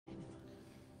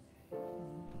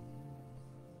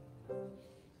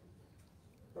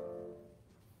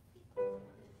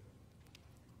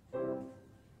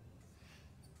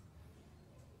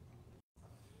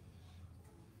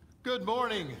Good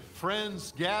morning,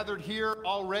 friends gathered here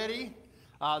already,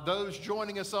 those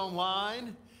joining us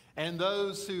online, and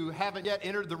those who haven't yet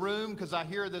entered the room, because I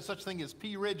hear there's such thing as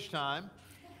Pea Ridge time.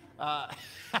 But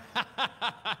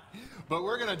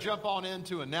we're going to jump on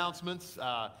into announcements,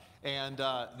 and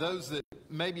those that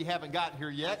maybe haven't gotten here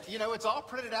yet, you know, it's all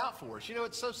printed out for us. You know,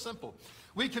 it's so simple.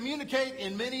 We communicate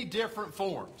in many different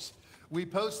forms. We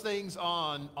post things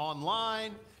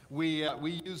online. We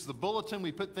use the bulletin,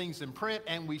 we put things in print,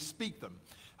 and we speak them.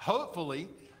 Hopefully,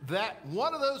 that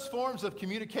one of those forms of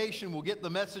communication will get the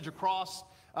message across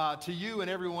to you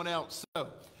and everyone else. So,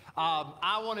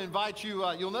 I want to invite you,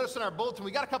 you'll notice in our bulletin,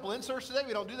 we got a couple inserts today.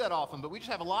 We don't do that often, but we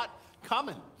just have a lot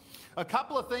coming. A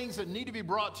couple of things that need to be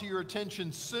brought to your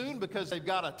attention soon because they've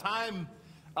got a time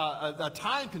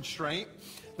constraint.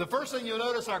 The first thing you'll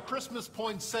notice, our Christmas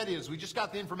poinsettias. We just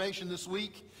got the information this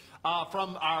week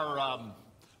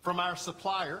from our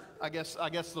supplier, I guess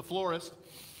the florist.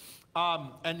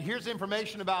 And here's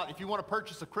information about if you want to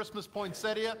purchase a Christmas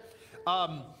poinsettia.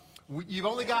 You've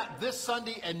only got this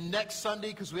Sunday and next Sunday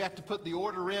because we have to put the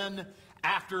order in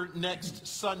after next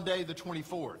Sunday, the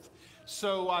 24th.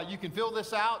 So you can fill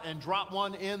this out and drop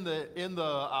one in the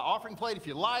offering plate if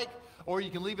you like, or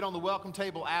you can leave it on the welcome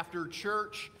table after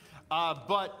church.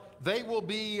 But they will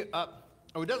be,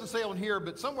 it doesn't say on here,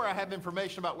 but somewhere I have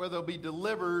information about where they'll be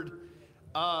delivered.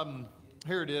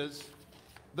 Here it is.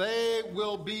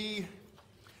 They'll be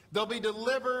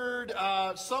delivered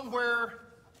somewhere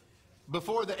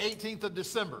before the 18th of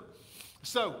December.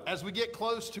 So as we get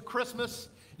close to Christmas,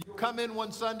 you come in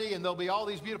one Sunday and there'll be all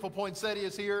these beautiful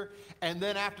poinsettias here, and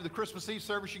then after the Christmas Eve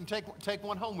service, you can take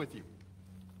one home with you.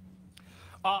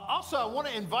 Also, I want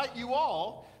to invite you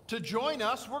all to join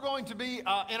us. We're going to be in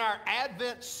our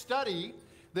Advent study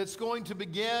that's going to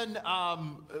begin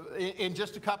in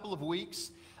just a couple of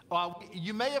weeks.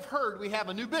 You may have heard we have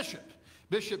a new bishop,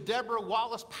 Bishop Deborah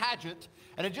Wallace Pageant,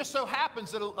 and it just so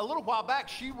happens that a little while back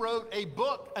she wrote a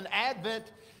book, an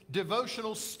Advent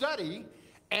devotional study,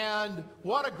 and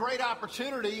what a great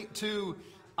opportunity to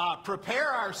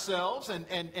prepare ourselves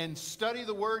and study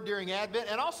the Word during Advent,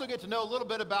 and also get to know a little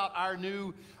bit about our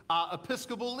new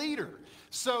Episcopal leader.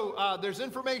 So there's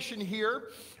information here.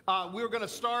 We're going to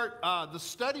start, the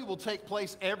study will take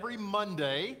place every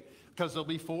Monday, because there'll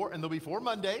be four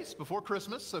Mondays before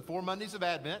Christmas, so 4 Mondays of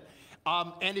Advent.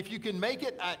 And if you can make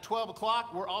it at 12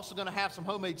 o'clock, we're also going to have some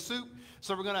homemade soup.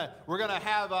 So we're going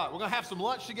to have some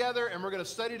lunch together, and we're going to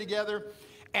study together.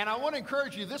 And I want to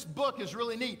encourage you, this book is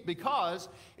really neat because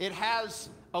it has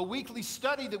a weekly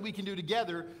study that we can do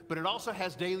together, but it also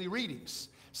has daily readings.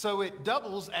 So it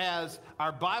doubles as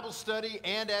our Bible study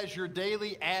and as your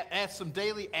some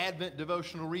daily Advent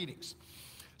devotional readings.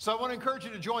 So I want to encourage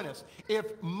you to join us.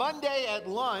 If Monday at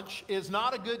lunch is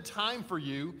not a good time for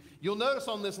you, you'll notice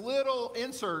on this little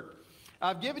insert,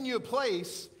 I've given you a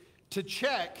place to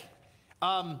check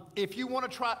if you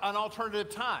want to try an alternative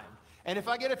time. And if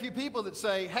I get a few people that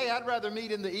say, hey, I'd rather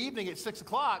meet in the evening at 6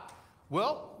 o'clock,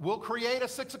 well, we'll create a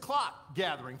 6 o'clock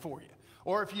gathering for you.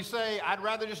 Or if you say, I'd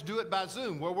rather just do it by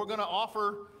Zoom, well, we're going to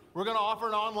offer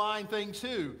an online thing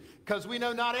too, because we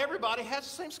know not everybody has the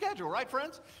same schedule, right,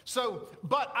 friends? So,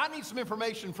 but I need some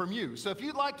information from you. So if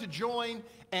you'd like to join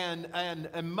and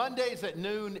Mondays at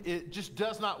noon, it just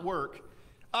does not work,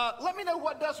 let me know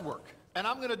what does work. And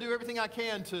I'm going to do everything I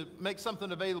can to make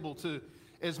something available to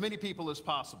as many people as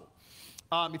possible.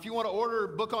 If you want to order a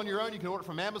book on your own, you can order it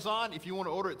from Amazon. If you want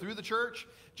to order it through the church,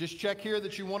 just check here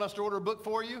that you want us to order a book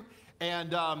for you,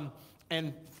 and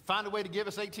find a way to give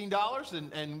us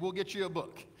 $18, and we'll get you a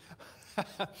book.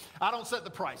 I don't set the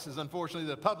prices, unfortunately.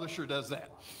 The publisher does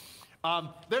that.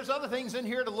 There's other things in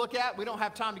here to look at. We don't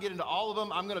have time to get into all of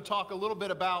them. I'm going to talk a little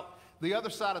bit about the other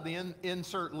side of the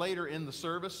insert later in the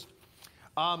service.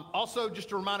 Also, just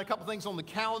to remind a couple things on the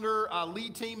calendar,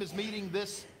 lead team is meeting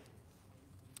this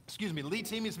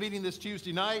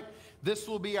Tuesday night. This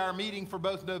will be our meeting for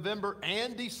both November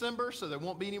and December, so there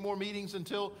won't be any more meetings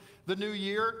until the new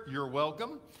year. You're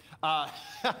welcome.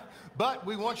 But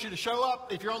we want you to show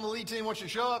up. If you're on the lead team, we want you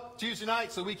to show up Tuesday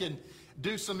night so we can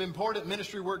do some important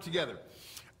ministry work together.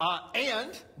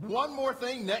 And one more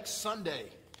thing, next Sunday.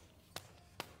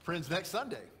 Friends, next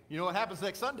Sunday. You know what happens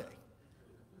next Sunday?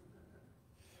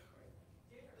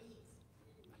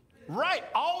 Right,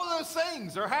 all of those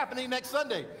things are happening next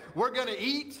Sunday. We're going to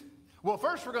eat. Well,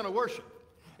 first we're going to worship.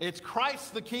 It's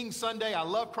Christ the King Sunday. I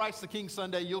love Christ the King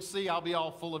Sunday. You'll see I'll be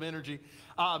all full of energy.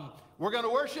 We're going to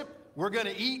worship. We're going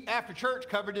to eat after church,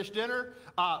 cover dish dinner.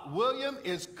 William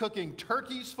is cooking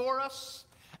turkeys for us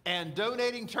and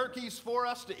donating turkeys for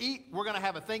us to eat. We're going to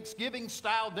have a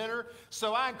Thanksgiving-style dinner.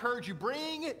 So I encourage you,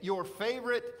 bring your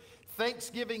favorite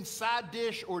Thanksgiving side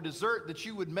dish or dessert that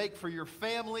you would make for your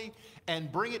family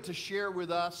and bring it to share with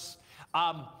us.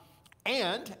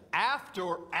 And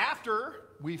after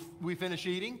we finish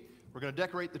eating, we're going to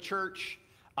decorate the church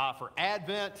for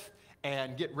Advent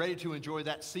and get ready to enjoy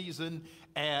that season.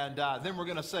 And then we're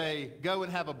going to say, go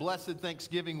and have a blessed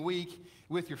Thanksgiving week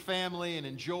with your family and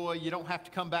enjoy. You don't have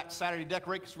to come back Saturday to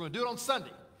decorate because we're going to do it on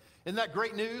Sunday. Isn't that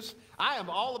great news? I am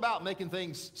all about making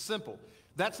things simple.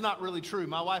 That's not really true.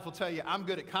 My wife will tell you I'm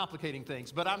good at complicating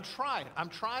things, but I'm trying. I'm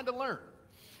trying to learn.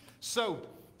 So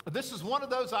this is one of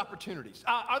those opportunities.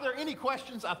 Are there any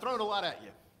questions? I've thrown a lot at you.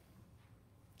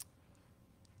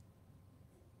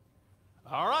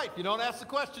 All right, if you don't ask the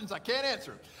questions, I can't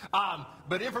answer them.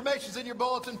 But information's in your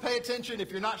bulletin. Pay attention.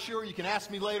 If you're not sure, you can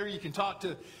ask me later. You can talk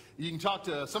to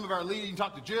some of our leaders. You can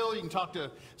talk to Jill. You can talk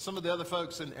to some of the other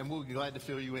folks, and we'll be glad to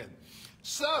fill you in.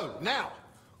 So now,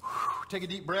 take a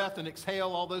deep breath and exhale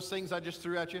all those things I just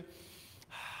threw at you.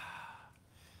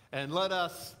 And let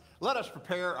us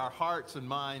prepare our hearts and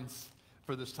minds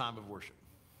for this time of worship.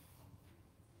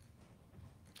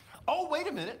 Oh, wait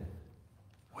a minute.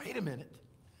 Wait a minute.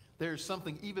 There's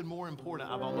something even more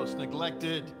important I've almost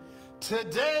neglected.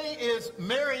 Today is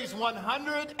Mary's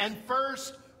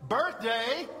 101st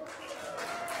birthday.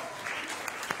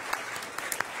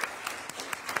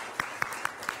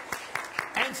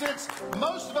 And since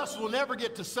most of us will never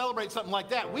get to celebrate something like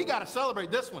that, we got to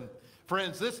celebrate this one,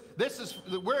 friends. This is,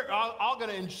 we're all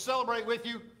going to celebrate with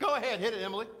you. Go ahead, hit it,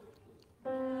 Emily.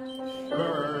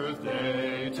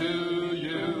 Birthday to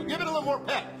you. Give it a little more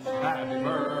pep. Happy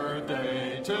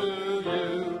birthday to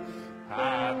you.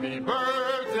 Happy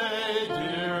birthday,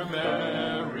 dear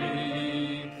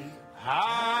Mary.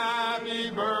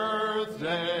 Happy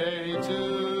birthday to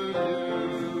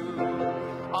you.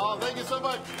 Oh, thank you so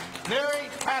much. Mary,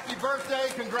 happy birthday.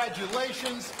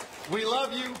 Congratulations. We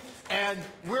love you, and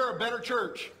we're a better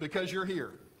church because you're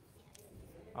here.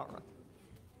 All right.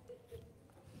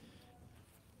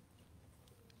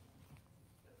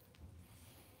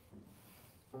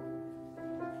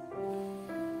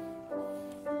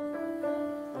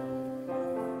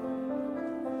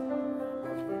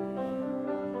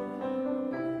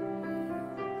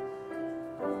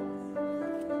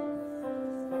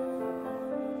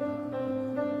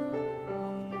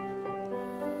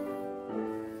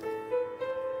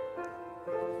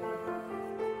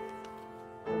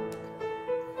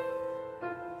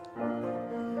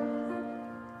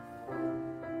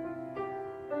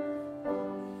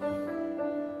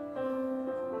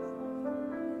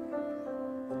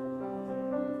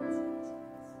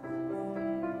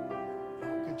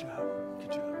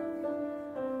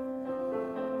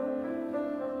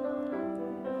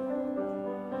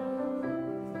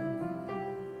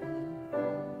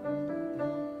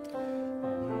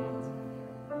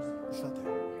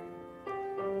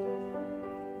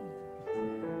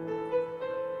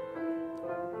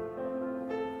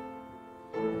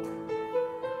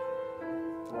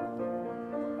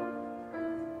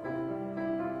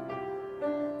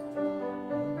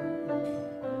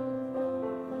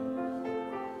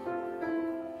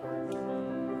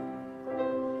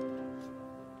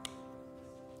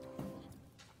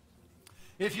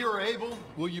 If you are able,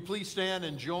 will you please stand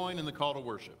and join in the call to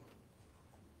worship?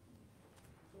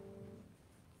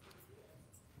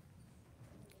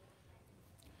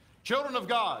 Children of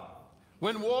God,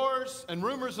 when wars and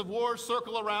rumors of wars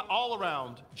circle around, all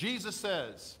around, Jesus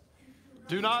says,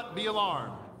 do not be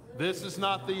alarmed. This is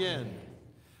not the end.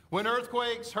 When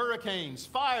earthquakes, hurricanes,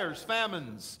 fires,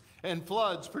 famines, and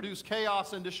floods produce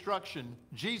chaos and destruction,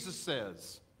 Jesus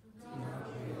says,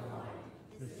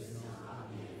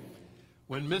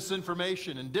 when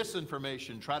misinformation and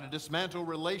disinformation try to dismantle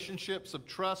relationships of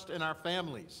trust in our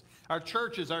families, our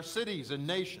churches, our cities, and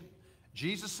nation,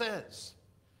 Jesus says,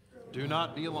 do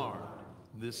not be alarmed.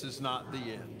 This is not the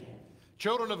end.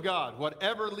 Children of God,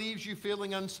 whatever leaves you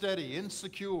feeling unsteady,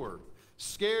 insecure,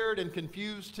 scared, and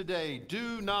confused today,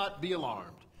 do not be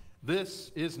alarmed. This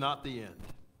is not the end.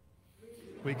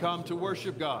 We come to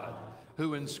worship God,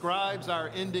 who inscribes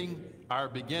our ending, our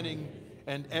beginning,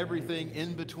 and everything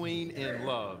in between in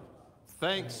love.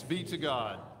 Thanks be to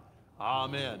God.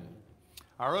 Amen.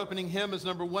 Our opening hymn is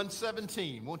number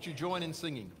 117. Won't you join in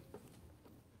singing?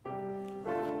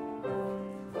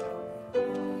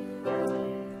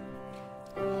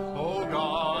 Oh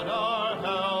God, our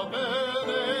help in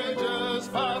ages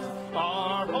past,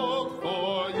 our hope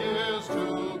for years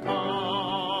to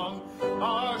come,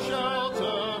 our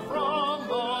shelter from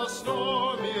the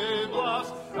stormy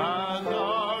blast, and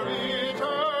our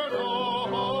eternal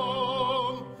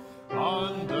home.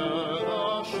 Under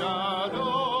the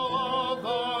shadow of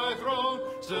thy throne,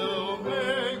 still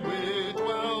may we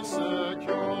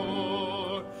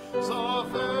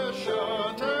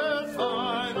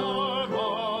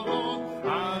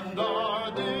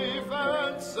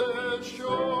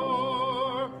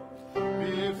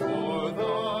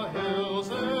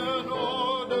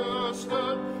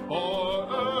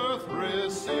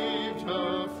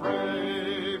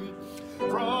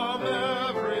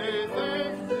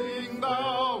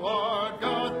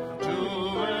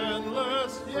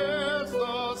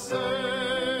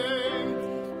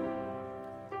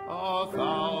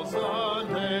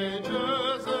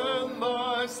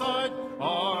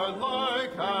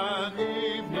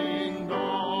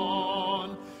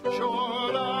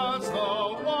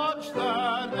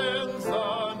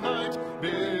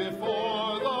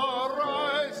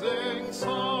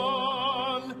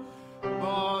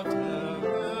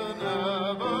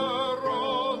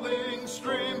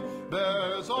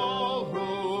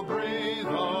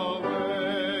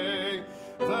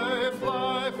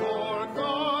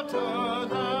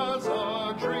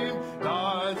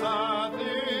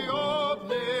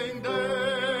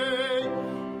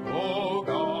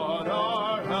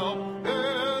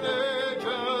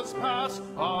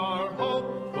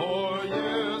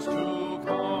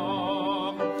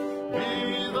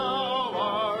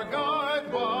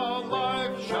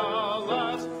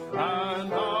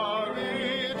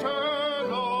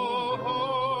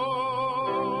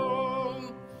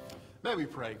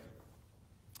pray.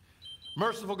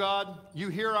 Merciful God, you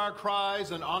hear our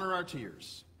cries and honor our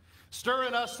tears. Stir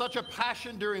in us such a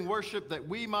passion during worship that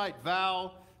we might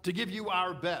vow to give you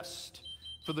our best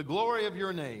for the glory of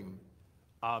your name.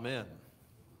 Amen.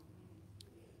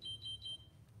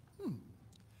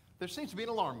 There seems to be an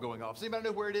alarm going off. Does anybody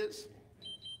know where it is?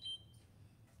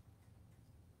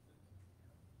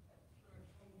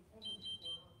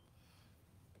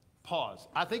 Pause.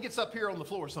 I think it's up here on the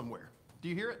floor somewhere. Do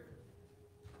you hear it?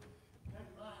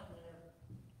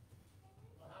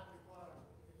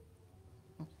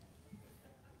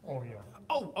 Oh, yeah.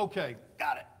 Oh, okay.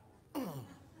 Got it.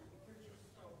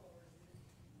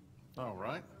 All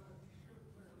right.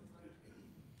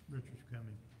 Richard's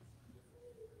coming.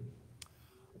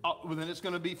 Oh, well, then it's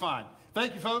going to be fine.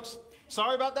 Thank you, folks.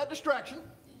 Sorry about that distraction.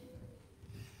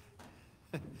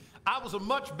 I was a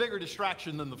much bigger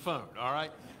distraction than the phone, all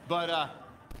right? But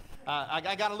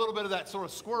I got a little bit of that sort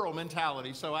of squirrel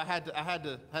mentality, so I had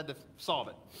to solve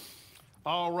it.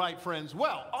 All right, friends.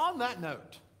 Well, on that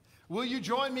note, will you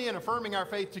join me in affirming our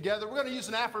faith together? We're going to use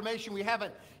an affirmation we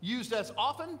haven't used as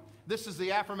often. This is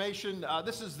the affirmation,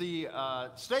 this is the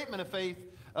statement of faith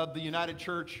of the United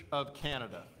Church of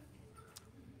Canada.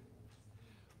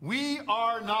 We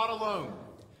are not alone.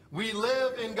 We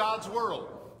live in God's world.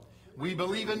 We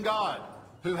believe in God,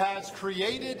 who has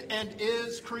created and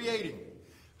is creating,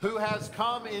 who has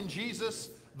come in Jesus,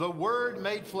 the Word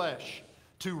made flesh,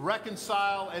 to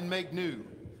reconcile and make new,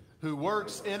 who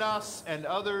works in us and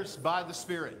others by the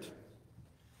Spirit.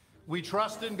 We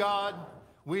trust in God.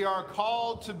 We are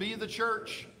called to be the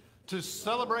church, to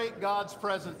celebrate God's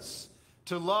presence,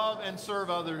 to love and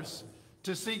serve others,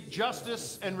 to seek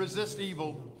justice and resist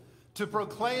evil, to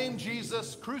proclaim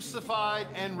Jesus crucified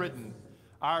and risen,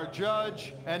 our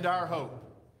judge and our hope.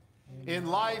 In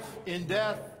life, in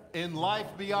death, in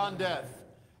life beyond death,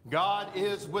 God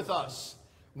is with us.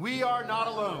 We are not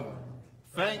alone.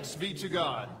 Thanks be to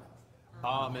God.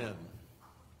 Amen.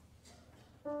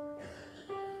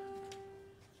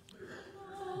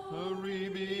 Glory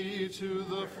be to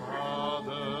the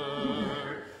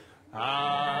Father,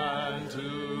 and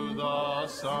to the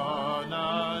Son,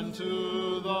 and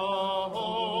to the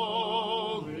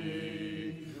Holy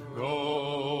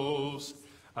Ghost,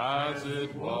 as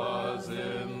it was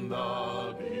in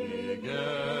the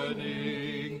beginning,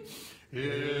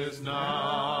 is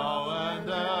now, and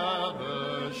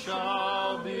ever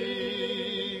shall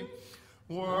be,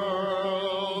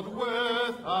 world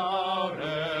without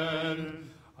end.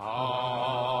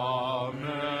 Amen.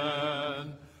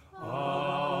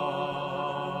 Amen.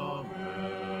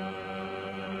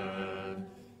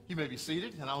 You may be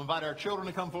seated, and I'll invite our children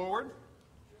to come forward.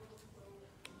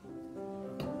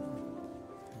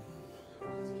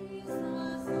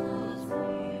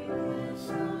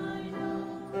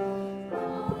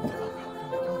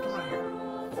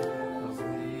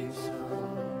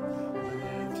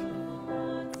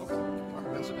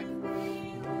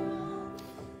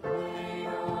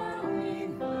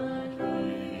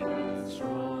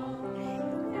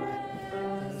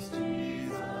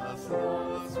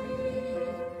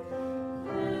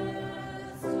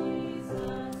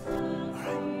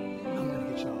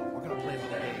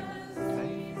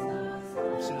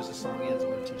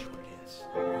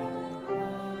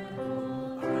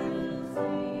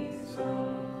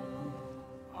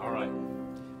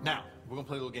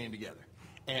 Play a little game together,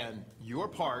 and your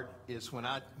part is when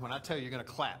I tell you, you're going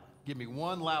to clap. Give me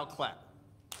one loud clap.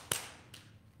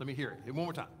 Let me hear it. One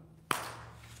more time.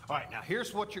 All right, now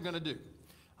here's what you're going to do.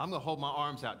 I'm going to hold my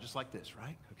arms out just like this,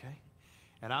 right? Okay,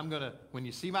 and I'm going to, when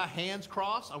you see my hands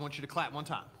cross, I want you to clap one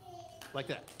time, like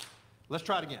that. Let's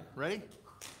try it again. Ready?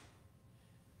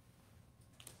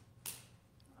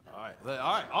 All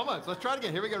right, almost. Let's try it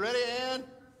again. Here we go. Ready? And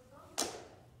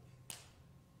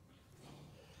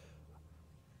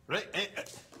right?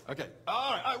 Okay.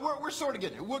 All right. We're sort of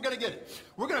getting it. We're going to get it.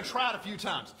 We're going to try it a few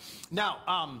times. Now,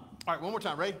 all right, one more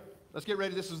time. Ready? Let's get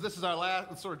ready. This is our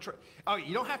last sort of. Oh,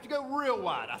 you don't have to go real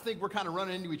wide. I think we're kind of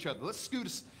running into each other. Let's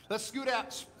scoot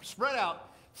out, spread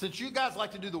out. Since you guys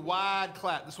like to do the wide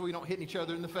clap, this way we don't hit each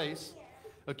other in the face.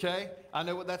 Okay? I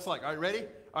know what that's like. All right, ready?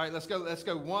 All right, let's go. Let's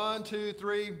go. 1, 2,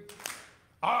 3.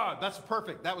 Ah, that's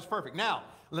perfect. That was perfect. Now,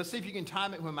 let's see if you can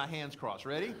time it when my hands cross.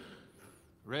 Ready?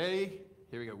 Ready?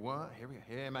 Here we go. One. Here we go.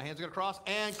 Here, my hands are going to cross.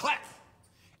 And clap.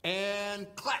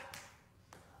 And clap.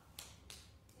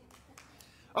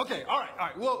 Okay. All right. All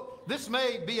right. Well, this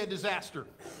may be a disaster.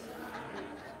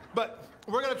 But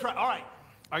we're going to try. All right.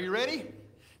 Are you ready?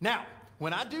 Now,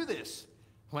 when I do this,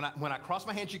 when I cross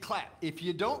my hands, you clap. If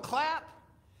you don't clap,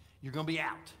 you're going to be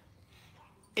out.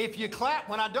 If you clap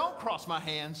when I don't cross my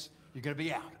hands, you're going to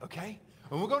be out. Okay?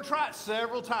 And we're going to try it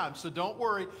several times, so don't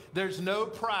worry. There's no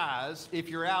prize. If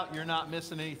you're out, you're not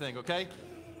missing anything, okay?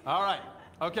 All right.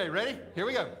 Okay, ready? Here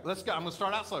we go. Let's go. I'm going to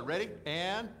start out slow. Ready?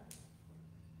 And...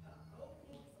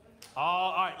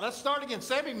 all right, let's start again.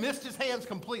 Sammy missed his hands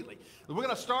completely. We're going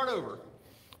to start over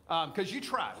because you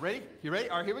try. Ready? You ready?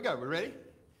 All right, here we go. We ready?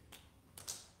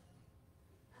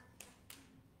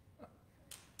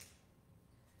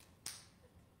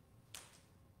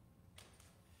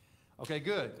 Okay,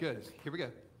 good, good. Here we go.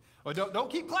 Oh,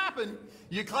 don't keep clapping.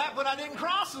 You clap when I didn't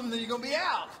cross them, then you're going to be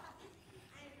out.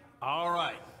 All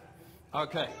right.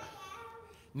 Okay.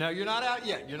 No, you're not out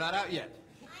yet. You're not out yet.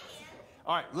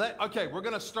 All right. Okay, we're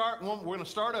going to start. We're going to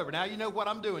start over. Now you know what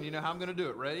I'm doing. You know how I'm going to do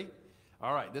it. Ready?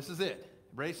 All right. This is it.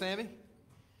 Ready, Sammy?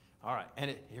 All right.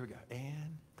 And here we go.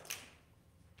 And.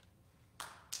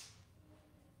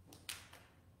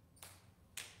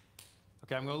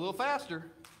 Okay, I'm going a little faster.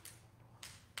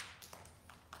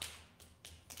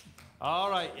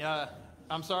 All right.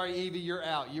 I'm sorry, Evie, you're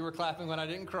out. You were clapping when I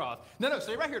didn't cross. No,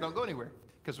 stay right here. Don't go anywhere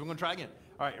because we're going to try again.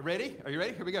 All right, ready? Are you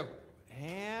ready? Here we go.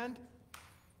 And.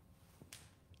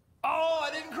 Oh, I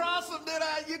didn't cross them, did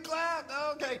I? You clapped.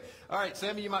 Okay. All right,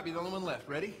 Sammy, you might be the only one left.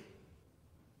 Ready?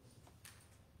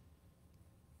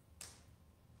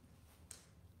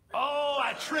 Oh,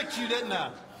 I tricked you, didn't I?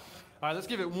 All right, let's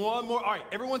give it one more. All right,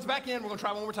 everyone's back in. We're going to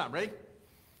try one more time. Ready?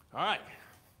 All right.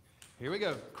 Here we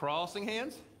go. Crossing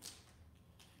hands.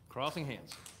 Crossing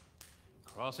hands.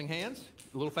 Crossing hands.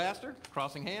 A little faster.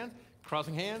 Crossing hands.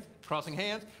 Crossing hands. Crossing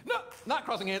hands. No, not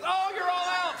crossing hands. Oh, you're all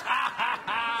out.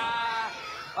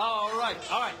 All right.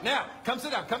 All right. Now, come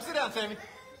sit down. Come sit down, Sammy.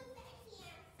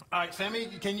 All right, Sammy,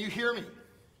 can you hear me?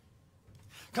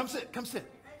 Come sit. Come sit.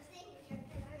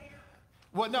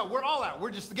 Well, no, we're all out.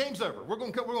 The game's over. We're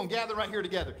going to gather right here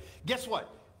together. Guess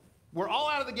what? We're all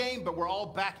out of the game, but we're all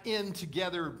back in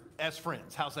together as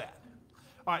friends. How's that?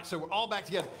 All right, so we're all back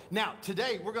together. Now,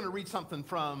 today we're going to read something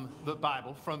from the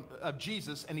Bible, of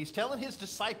Jesus, and he's telling his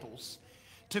disciples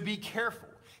to be careful.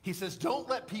 He says, don't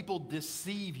let people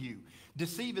deceive you.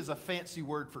 Deceive is a fancy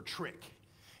word for trick.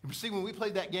 You see, when we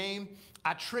played that game,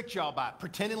 I tricked y'all by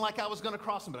pretending like I was going to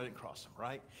cross them, but I didn't cross them,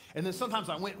 right? And then sometimes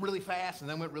I went really fast and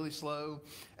then went really slow,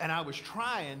 and I was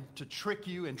trying to trick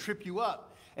you and trip you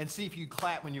up and see if you'd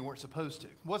clap when you weren't supposed to.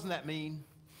 Wasn't that mean?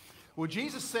 Well,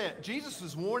 Jesus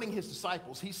was warning his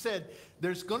disciples. He said,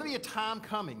 there's going to be a time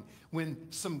coming when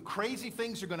some crazy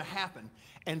things are going to happen,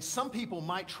 and some people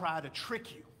might try to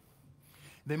trick you.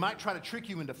 They might try to trick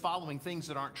you into following things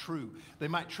that aren't true. They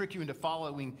might trick you into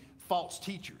following false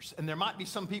teachers. And there might be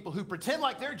some people who pretend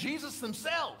like they're Jesus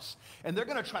themselves, and they're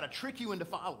going to try to trick you into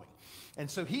following. And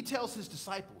so he tells his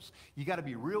disciples, you got to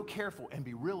be real careful and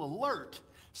be real alert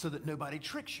so that nobody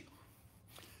tricks you.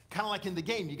 Kind of like in the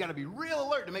game, you got to be real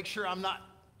alert to make sure I'm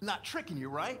not tricking you,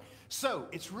 right? So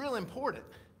it's real important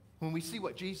when we see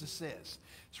what Jesus says.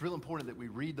 It's real important that we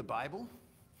read the Bible,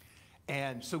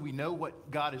 and so we know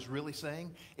what God is really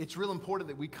saying. It's real important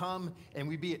that we come and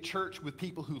we be at church with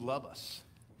people who love us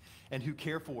and who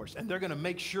care for us, and they're going to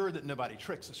make sure that nobody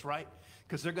tricks us, right?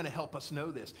 Because they're going to help us know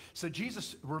this. So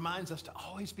Jesus reminds us to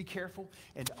always be careful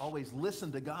and to always listen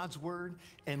to God's word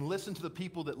and listen to the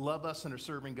people that love us and are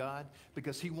serving God,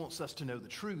 because he wants us to know the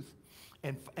truth,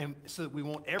 and so that we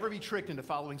won't ever be tricked into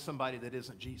following somebody that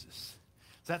isn't Jesus.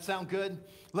 Does that sound good?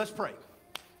 Let's pray.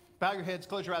 Bow your heads,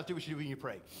 close your eyes, do what you do when you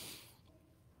pray.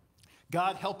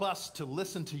 God, help us to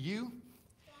listen to you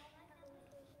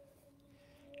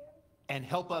and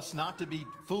help us not to be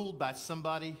fooled by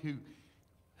somebody who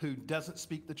doesn't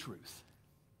speak the truth.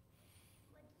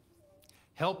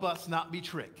 Help us not be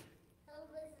tricked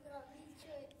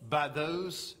by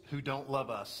those who don't love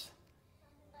us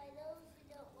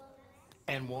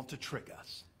and want to trick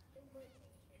us.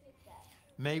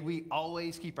 May we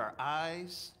always keep our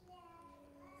eyes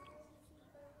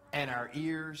and our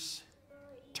ears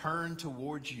turned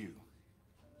towards you.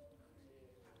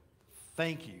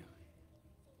 Thank you.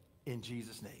 In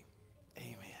Jesus' name,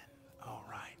 amen. All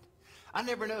right. I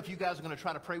never know if you guys are going to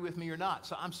try to pray with me or not,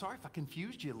 so I'm sorry if I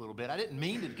confused you a little bit. I didn't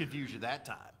mean to confuse you that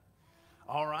time.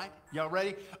 All right. Y'all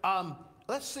ready?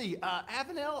 Let's see.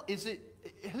 Avenel,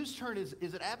 whose turn is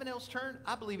it Avenel's turn?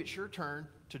 I believe it's your turn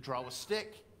to draw a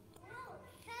stick. No,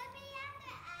 can we have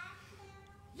to ask them?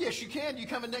 Yes, you can. You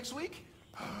coming next week?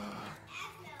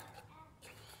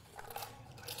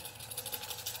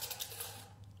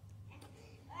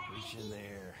 Reach in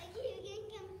there. I keep getting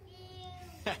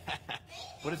confused.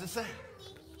 What does it say?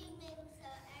 So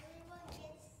everyone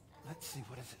gets Let's see.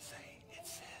 What does it say? It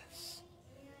says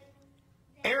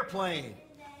airplane.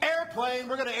 Airplane.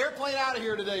 We're going to airplane out of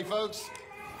here today, folks.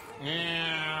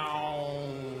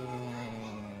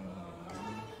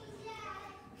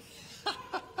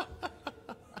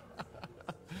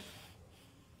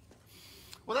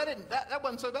 Well, that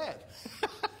wasn't so bad.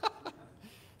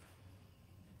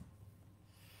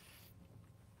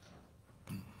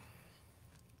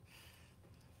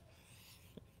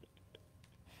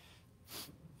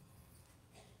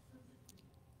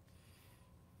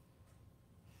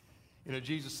 You know,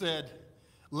 Jesus said,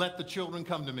 "Let the children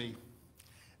come to me,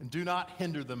 and do not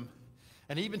hinder them."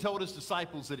 And he even told his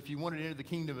disciples that if you wanted to enter the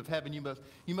kingdom of heaven,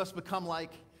 you must become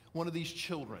like one of these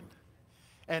children.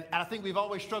 And I think we've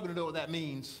always struggled to know what that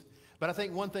means. But I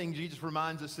think one thing Jesus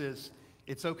reminds us is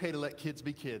it's okay to let kids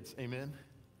be kids. Amen?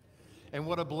 And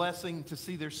what a blessing to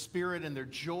see their spirit and their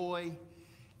joy.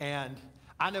 And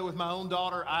I know with my own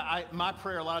daughter, my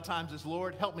prayer a lot of times is,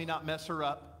 Lord, help me not mess her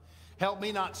up. Help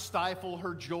me not stifle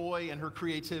her joy and her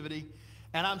creativity.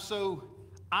 And I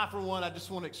for one, I just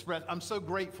want to express, I'm so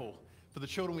grateful for the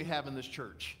children we have in this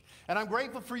church. And I'm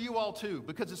grateful for you all too,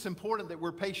 because it's important that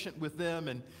we're patient with them.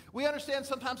 And we understand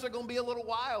sometimes they're going to be a little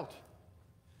wild.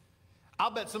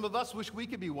 I'll bet some of us wish we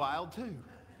could be wild too.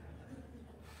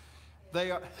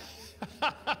 They are.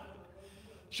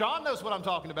 Sean knows what I'm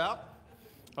talking about.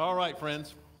 All right,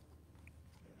 friends.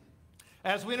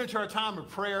 As we enter our time of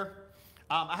prayer,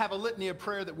 I have a litany of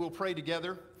prayer that we'll pray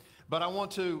together. But I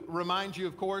want to remind you,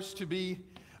 of course, to be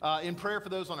in prayer for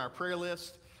those on our prayer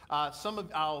list.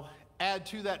 I'll add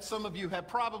to that, some of you have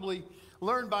probably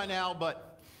learned by now,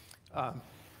 but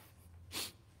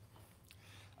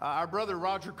our brother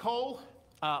Roger Cole,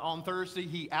 on Thursday,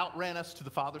 he outran us to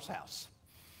the Father's house.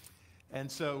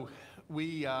 And so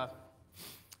we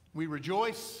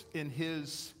rejoice in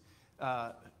his,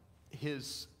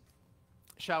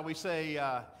 shall we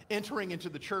say, entering into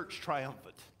the church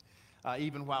triumphant,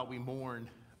 even while we mourn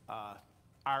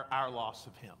our loss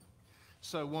of him.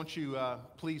 So won't you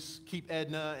please keep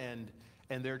Edna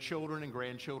and their children and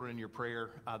grandchildren in your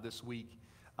prayer this week.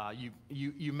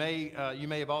 You may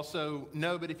have also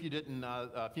know, but if you didn't,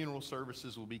 funeral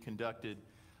services will be conducted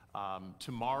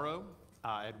tomorrow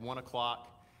at 1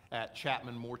 o'clock at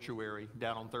Chapman Mortuary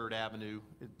down on 3rd Avenue,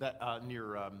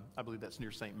 near I believe that's near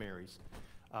St. Mary's.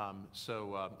 And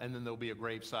then there'll be a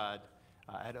graveside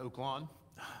at Oak Lawn.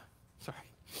 Sorry.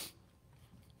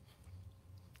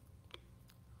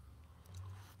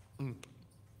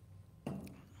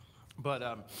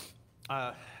 But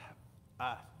I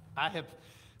have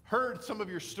heard some of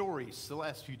your stories the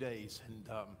last few days, and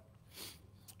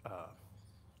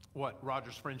what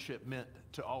Roger's friendship meant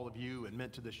to all of you and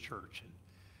meant to this church,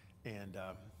 and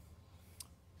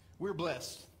we're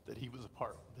blessed that he was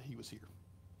here,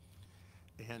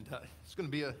 and it's going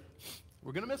to be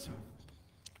we're going to miss him.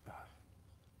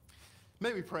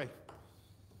 May we pray.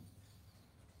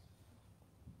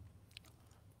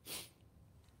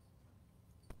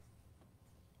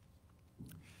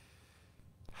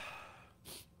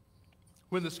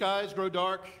 When the skies grow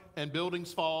dark and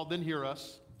buildings fall, then hear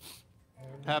us.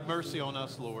 Have mercy on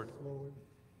us, Lord.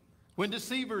 When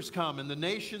deceivers come and the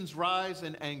nations rise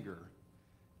in anger,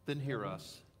 then hear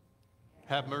us.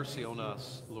 Have mercy on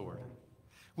us, Lord.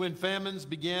 When famines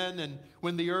begin and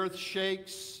when the earth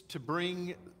shakes to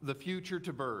bring the future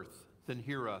to birth, then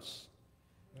hear us.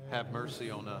 Have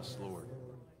mercy on us, Lord.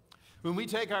 When we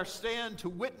take our stand to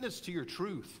witness to your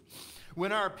truth,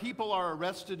 when our people are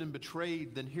arrested and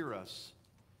betrayed, then hear us.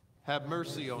 Have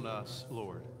mercy on us,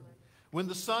 Lord. When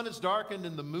the sun is darkened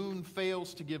and the moon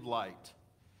fails to give light,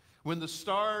 when the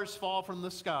stars fall from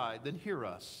the sky, then hear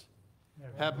us.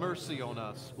 Have mercy on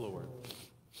us, Lord.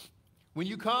 When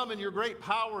you come in your great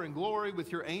power and glory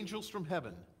with your angels from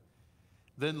heaven,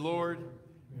 then, Lord,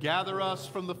 gather us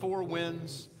from the four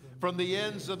winds, from the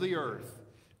ends of the earth,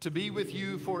 to be with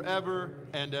you forever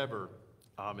and ever.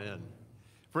 Amen.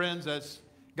 Friends, as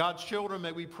God's children,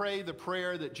 may we pray the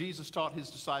prayer that Jesus taught his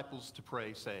disciples to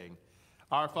pray, saying,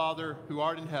 Our Father, who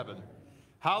art in heaven,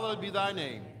 hallowed be thy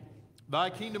name. Thy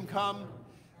kingdom come,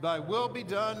 thy will be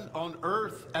done on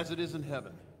earth as it is in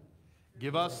heaven.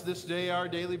 Give us this day our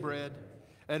daily bread,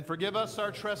 and forgive us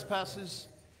our trespasses,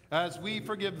 as we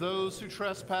forgive those who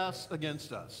trespass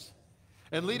against us.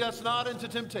 And lead us not into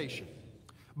temptation,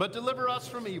 but deliver us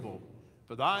from evil.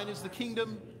 For thine is the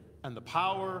kingdom, and the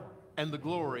power, and the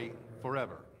glory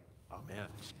forever. Amen.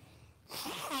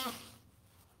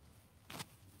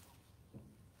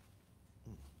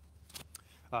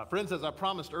 Friends, as I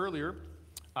promised earlier,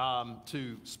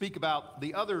 to speak about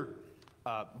the other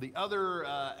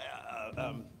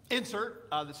insert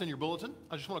that's in your bulletin,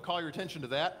 I just want to call your attention to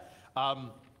that.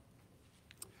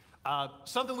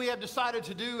 Something we have decided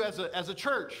to do as a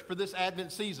church for this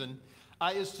Advent season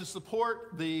is to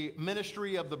support the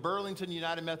ministry of the Burlington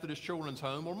United Methodist Children's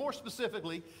Home, or more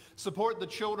specifically, support the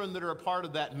children that are a part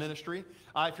of that ministry.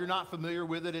 If you're not familiar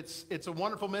with it, it's a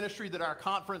wonderful ministry that our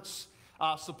conference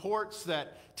supports,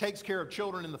 that takes care of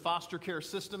children in the foster care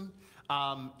system.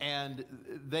 And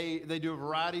they do a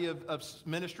variety of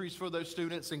ministries for those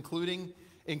students, including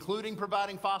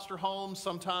providing foster homes.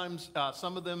 Sometimes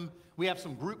some of them, we have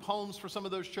some group homes for some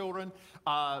of those children.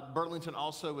 Burlington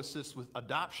also assists with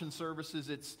adoption services.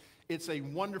 It's a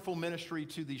wonderful ministry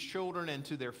to these children and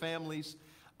to their families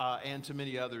and to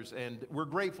many others, and we're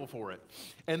grateful for it.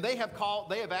 And they have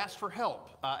asked for help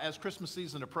as Christmas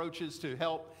season approaches to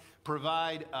help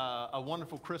provide a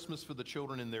wonderful Christmas for the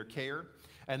children in their care.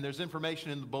 And there's information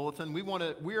in the bulletin.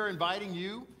 We are inviting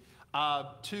you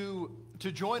to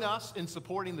join us in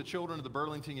supporting the children of the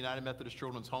Burlington United Methodist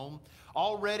Children's Home.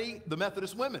 Already, the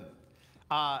Methodist women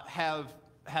have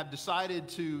decided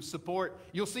to support.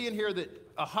 You'll see in here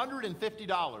that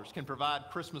 $150 can provide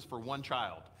Christmas for one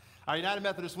child. Our United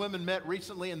Methodist women met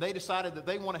recently, and they decided that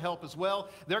they want to help as well.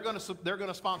 They're going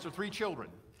to sponsor 3 children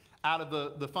out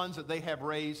of the funds that they have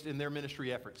raised in their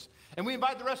ministry efforts. And we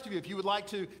invite the rest of you, if you would like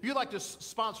to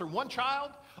sponsor one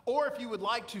child, or if you would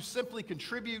like to simply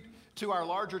contribute to our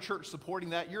larger church supporting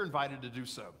that, you're invited to do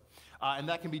so. And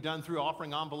that can be done through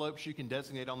offering envelopes. You can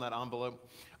designate on that envelope.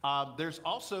 There's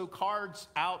also cards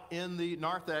out in the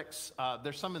narthex.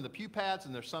 There's some in the pew pads,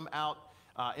 and there's some out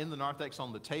in the narthex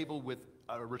on the table with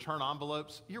return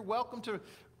envelopes. You're welcome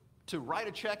to write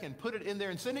a check and put it in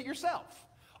there and send it yourself.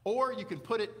 Or you can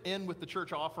put it in with the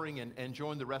church offering and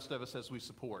join the rest of us as we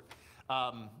support.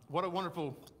 What a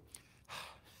wonderful,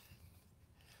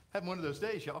 having one of those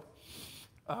days, y'all.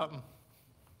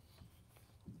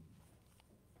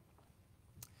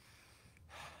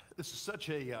 This is such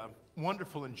a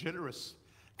wonderful and generous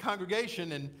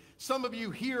congregation, and some of you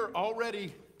here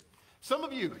already, some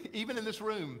of you, even in this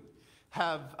room,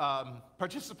 have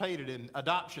participated in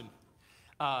adoption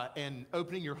and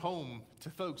opening your home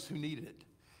to folks who needed it.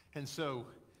 And so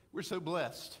we're so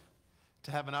blessed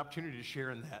to have an opportunity to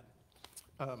share in that.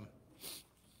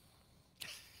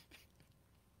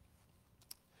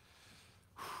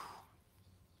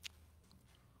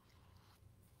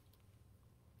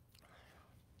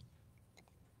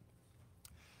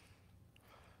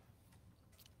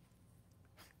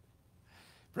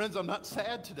 Friends, I'm not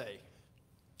sad today.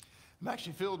 I'm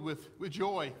actually filled with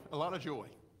joy, a lot of joy.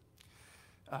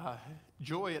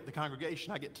 Joy at the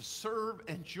congregation. I get to serve,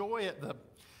 and joy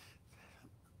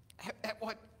at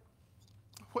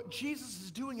what Jesus is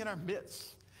doing in our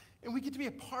midst. And we get to be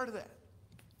a part of that.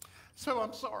 So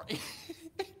I'm sorry.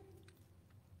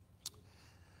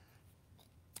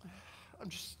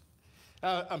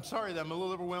 I'm sorry that I'm a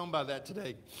little overwhelmed by that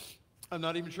today. I'm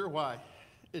not even sure why.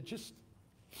 It just...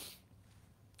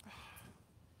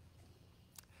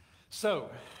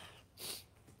 So,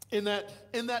 in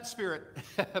that spirit,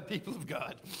 people of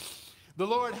God, the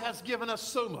Lord has given us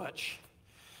so much.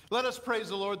 Let us praise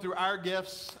the Lord through our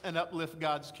gifts and uplift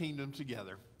God's kingdom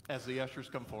together as the ushers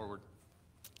come forward.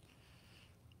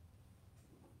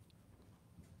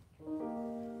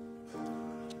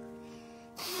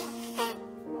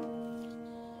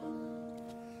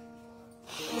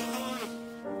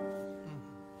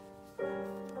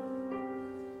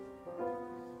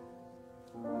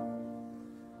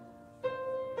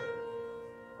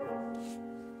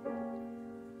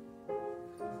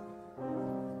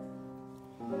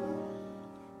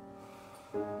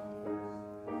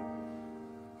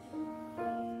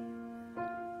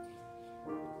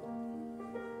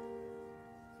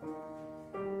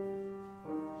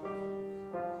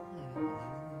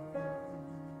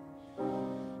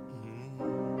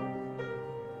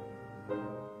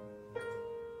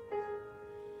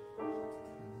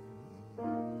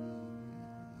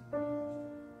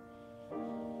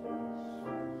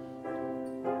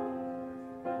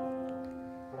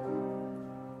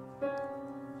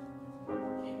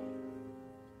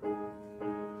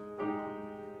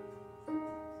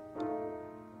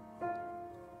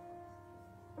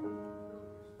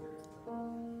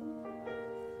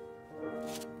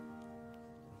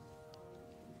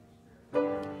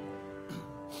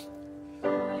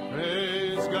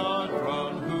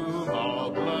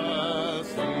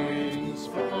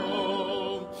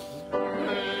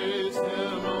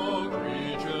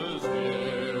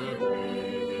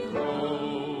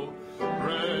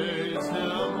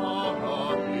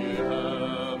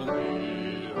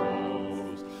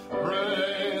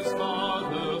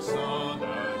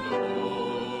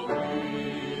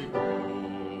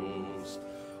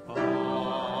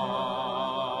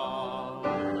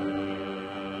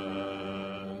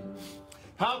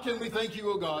 How can we thank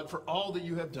you, O God, for all that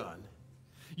you have done?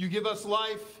 You give us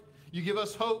life. You give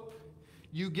us hope.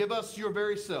 You give us your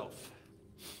very self.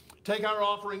 Take our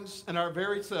offerings and our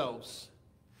very selves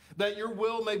that your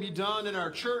will may be done in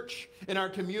our church, in our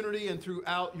community, and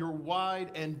throughout your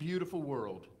wide and beautiful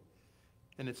world.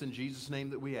 And it's in Jesus' name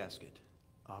that we ask it.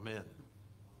 Amen.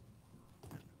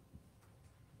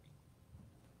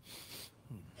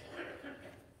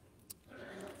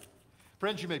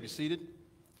 Friends, you may be seated.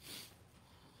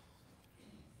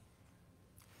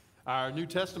 Our New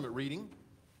Testament reading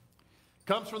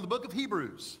comes from the book of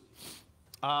Hebrews,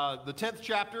 the 10th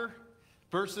chapter,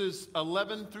 verses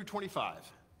 11 through 25.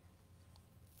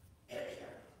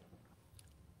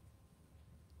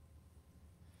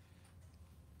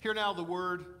 Hear now the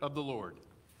word of the Lord.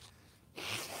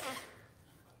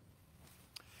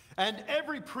 And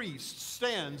every priest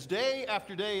stands day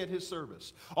after day at his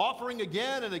service, offering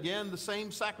again and again the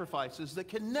same sacrifices that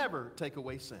can never take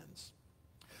away sins.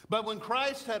 But when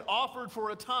Christ had offered for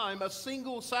a time a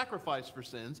single sacrifice for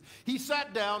sins, he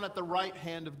sat down at the right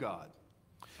hand of God.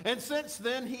 And since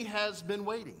then he has been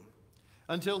waiting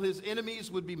until his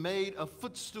enemies would be made a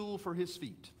footstool for his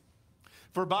feet.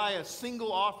 For by a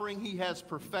single offering he has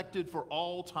perfected for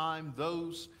all time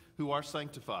those who are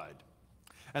sanctified.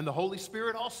 And the Holy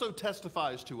Spirit also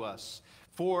testifies to us,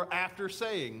 for after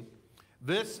saying,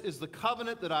 "This is the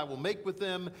covenant that I will make with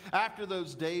them after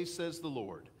those days, says the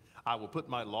Lord. I will put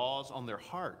my laws on their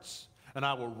hearts, and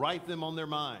I will write them on their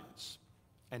minds."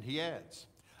 And he adds,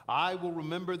 "I will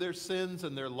remember their sins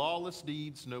and their lawless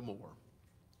deeds no more."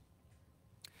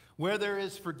 Where there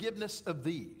is forgiveness of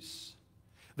these,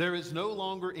 there is no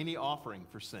longer any offering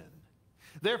for sin.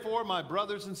 Therefore, my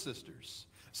brothers and sisters,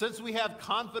 since we have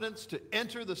confidence to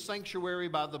enter the sanctuary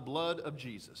by the blood of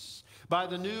Jesus, by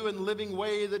the new and living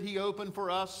way that he opened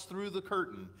for us through the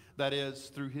curtain, that is,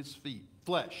 through his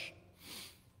flesh.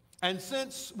 And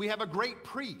since we have a great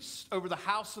priest over the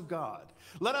house of God,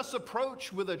 let us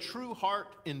approach with a true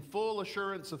heart in full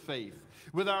assurance of faith,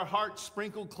 with our hearts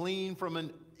sprinkled clean from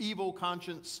an evil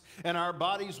conscience and our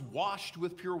bodies washed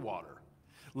with pure water.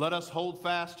 Let us hold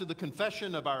fast to the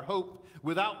confession of our hope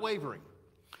without wavering,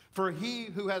 for he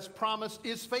who has promised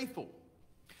is faithful.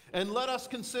 And let us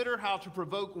consider how to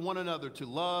provoke one another to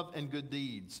love and good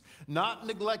deeds, not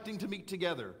neglecting to meet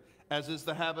together, as is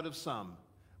the habit of some,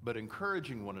 but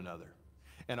encouraging one another,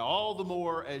 and all the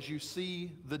more as you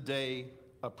see the day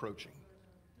approaching.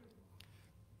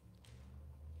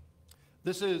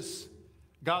 This is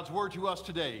God's word to us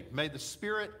today. May the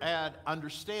Spirit add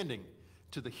understanding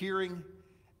to the hearing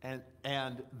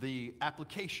and the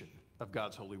application of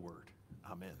God's holy word.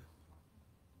 Amen.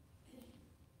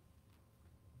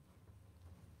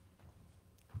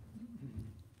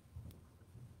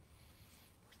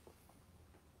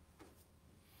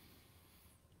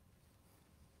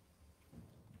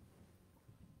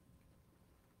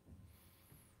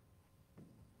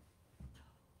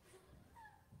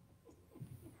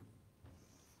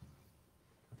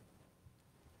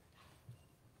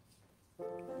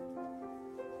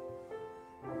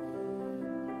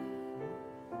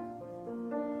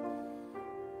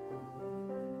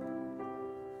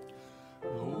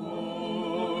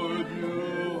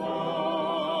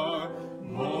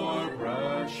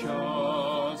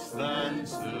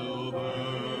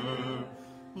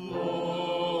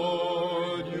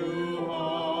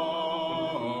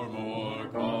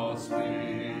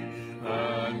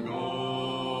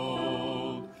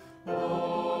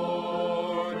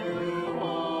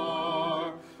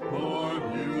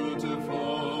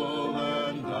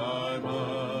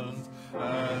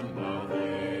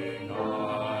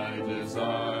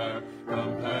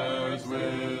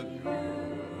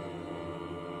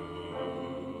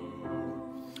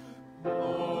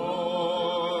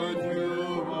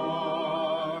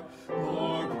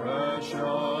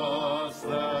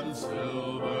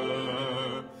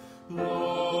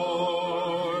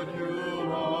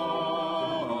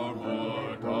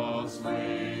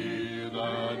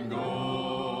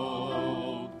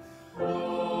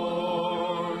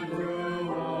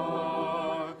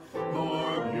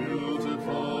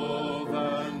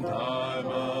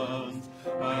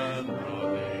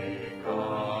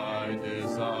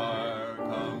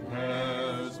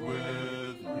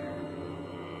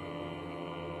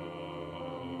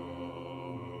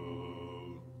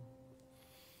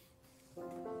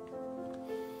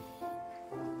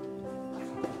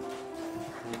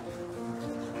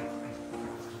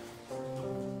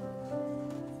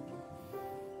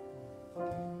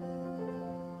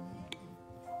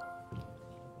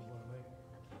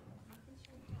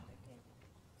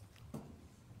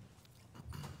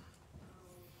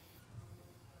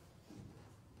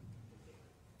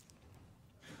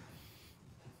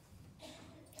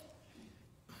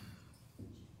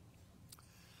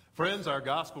 Friends, our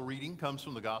gospel reading comes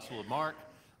from the Gospel of Mark,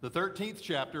 the 13th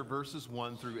chapter, verses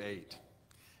 1 through 8.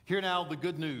 Hear now the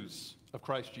good news of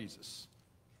Christ Jesus.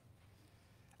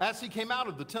 As he came out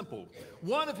of the temple,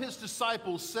 one of his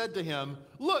disciples said to him,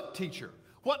 "Look, teacher,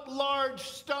 what large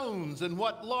stones and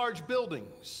what large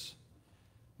buildings."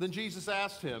 Then Jesus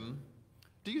asked him,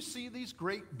 "Do you see these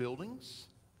great buildings?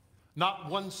 Not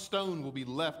one stone will be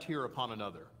left here upon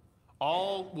another.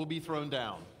 All will be thrown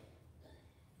down."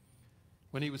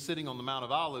 When he was sitting on the Mount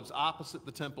of Olives opposite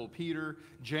the temple, Peter,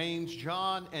 James,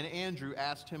 John, and Andrew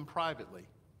asked him privately,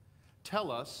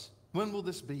 "Tell us, when will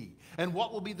this be? And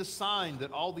what will be the sign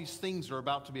that all these things are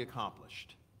about to be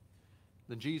accomplished?"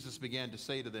 Then Jesus began to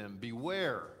say to them,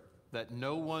 "Beware that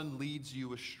no one leads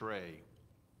you astray.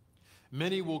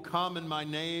 Many will come in my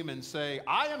name and say,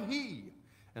 'I am he,'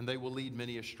 and they will lead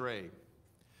many astray.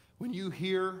 When you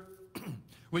hear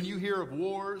of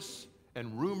wars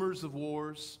and rumors of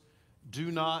wars,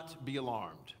 do not be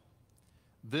alarmed.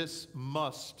 This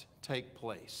must take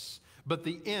place, but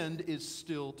the end is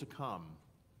still to come.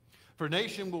 For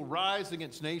nation will rise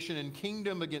against nation and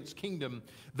kingdom against kingdom.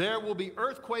 There will be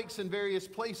earthquakes in various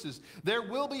places. There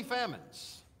will be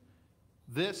famines.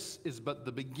 This is but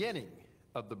the beginning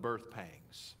of the birth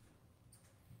pangs."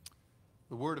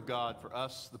 The word of God for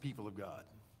us, the people of God.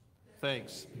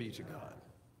 Thanks be to God.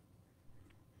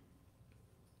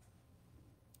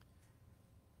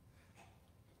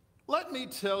 Let me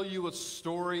tell you a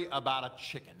story about a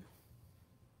chicken.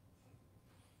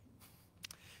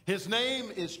 His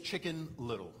name is Chicken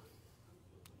Little.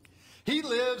 He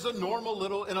lives in a normal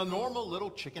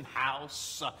little chicken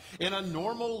house in a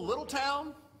normal little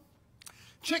town.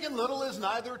 Chicken Little is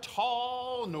neither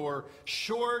tall nor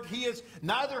short. He is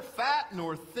neither fat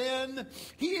nor thin.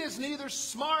 He is neither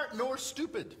smart nor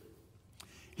stupid.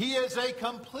 He is a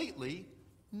completely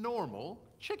normal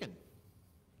chicken.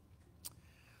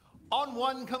 On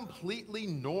one completely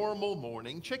normal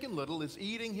morning, Chicken Little is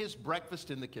eating his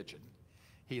breakfast in the kitchen.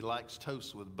 He likes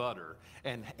toast with butter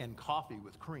and coffee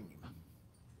with cream.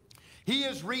 He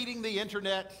is reading the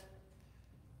internet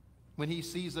when he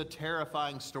sees a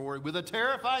terrifying story with a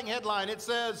terrifying headline. It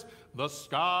says, "The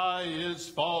sky is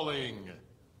falling."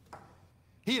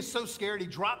 He is so scared he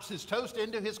drops his toast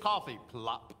into his coffee.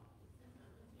 Plop.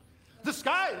 "The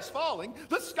sky is falling!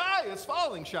 The sky is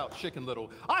falling!" shouts Chicken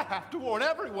Little. "I have to warn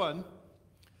everyone."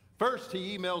 First,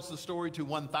 he emails the story to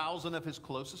 1,000 of his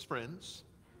closest friends.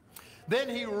 Then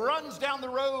he runs down the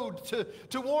road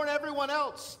to warn everyone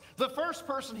else. The first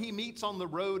person he meets on the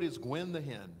road is Gwen the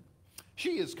hen.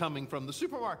 She is coming from the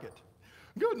supermarket.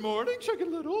 "Good morning,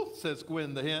 Chicken Little," says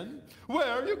Gwen the hen. "Where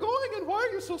are you going and why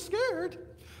are you so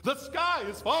scared?" "The sky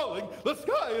is falling! The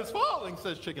sky is falling!"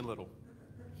 says Chicken Little.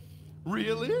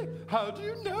 "Really? How do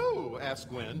you know?" asks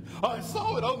Gwen. "I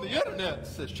saw it on the internet,"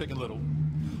 says Chicken Little.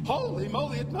 "Holy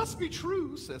moly, it must be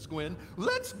true," says Gwen.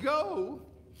 "Let's go."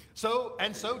 So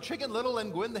Chicken Little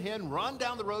and Gwen the hen run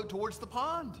down the road towards the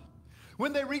pond.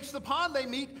 When they reach the pond, they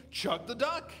meet Chuck the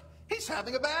duck. He's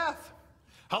having a bath.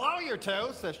 "Hello, your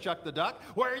toe," says Chuck the duck.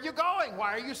 "Where are you going?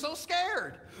 Why are you so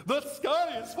scared?" "The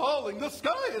sky is falling! The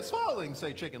sky is falling!"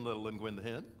 say Chicken Little and Gwen the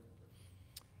hen.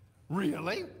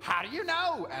 "Really? How do you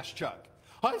know?" asks Chuck.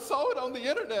 "I saw it on the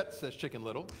internet," says Chicken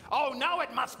Little. "Oh, no,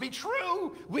 it must be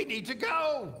true. We need to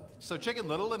go." So Chicken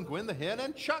Little and Gwen the hen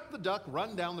and Chuck the duck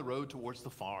run down the road towards the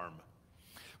farm.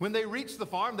 When they reach the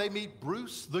farm, they meet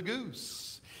Bruce the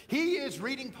goose. He is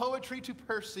reading poetry to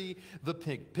Percy the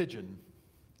pigeon.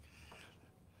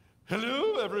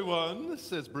 "Hello, everyone,"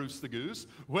 says Bruce the goose.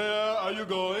 "Where are you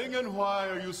going and why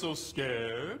are you so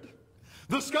scared?"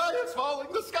 "The sky is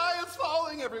falling! The sky is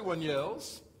falling!" everyone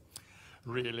yells.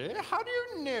 "Really? How do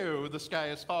you know the sky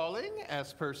is falling?"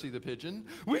 asks Percy the pigeon.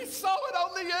 "We saw it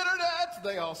on the internet,"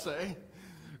 they all say.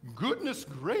 "Goodness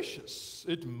gracious,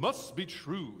 it must be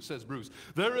true," says Bruce.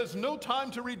 "There is no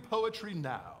time to read poetry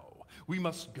now. We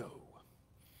must go."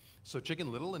 So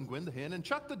Chicken Little and Gwen the hen and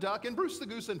Chuck the duck and Bruce the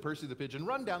goose and Percy the pigeon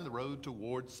run down the road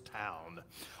towards town.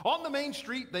 On the main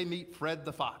street, they meet Fred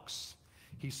the fox.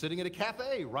 He's sitting at a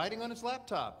cafe writing on his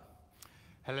laptop.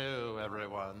 "Hello,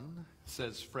 everyone,"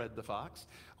 says Fred the fox.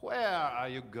 "Where are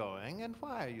you going and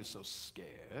why are you so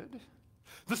scared?"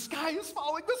 "The sky is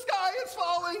falling! The sky is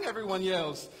falling!" everyone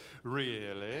yells.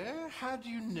 "Really? How do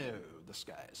you know the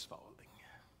sky is falling?"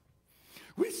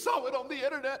 "We saw it on the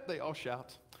internet," they all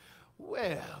shout.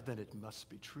 "Well, then it must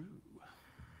be true,"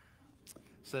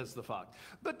 says the fox.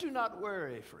 "But do not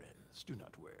worry, friends, do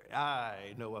not worry.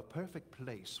 I know a perfect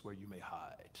place where you may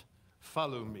hide.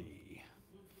 Follow me."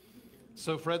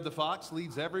 So Fred the fox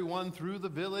leads everyone through the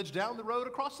village, down the road,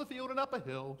 across the field, and up a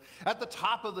hill. At the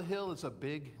top of the hill is a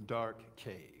big, dark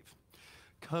cave.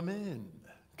 Come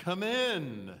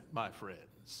in, my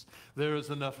friends," friends. There is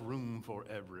enough room for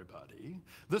everybody.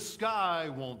 The sky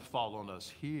won't fall on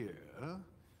us here.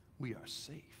 We are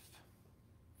safe.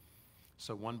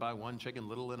 So one by one, Chicken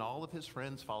Little and all of his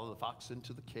friends follow the fox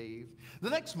into the cave. The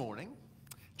next morning,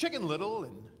 Chicken Little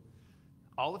and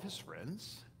all of his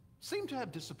friends seem to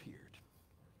have disappeared.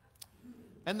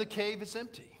 And the cave is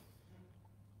empty.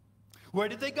 Where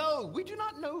did they go? We do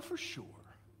not know for sure.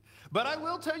 But I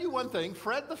will tell you one thing.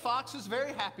 Fred the fox is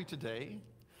very happy today,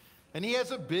 and he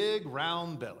has a big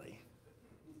round belly.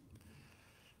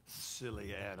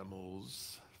 Silly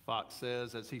animals, Fox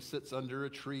says as he sits under a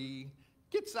tree,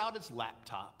 gets out his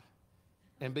laptop,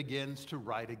 and begins to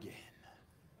write again.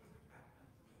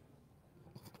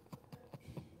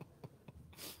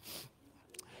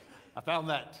 I found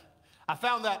that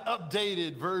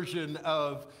updated version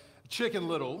of Chicken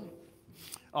Little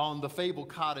on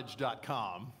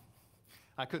thefablecottage.com.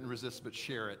 I couldn't resist but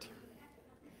share it.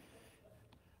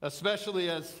 Especially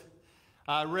as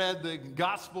I read the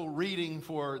gospel reading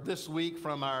for this week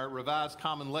from our Revised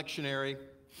Common Lectionary.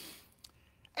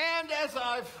 And as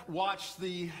I've watched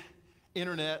the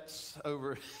internet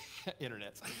over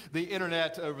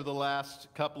the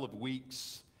last couple of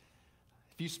weeks,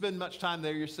 if you spend much time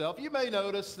there yourself, you may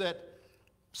notice that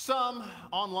some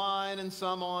online and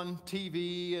some on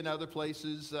TV and other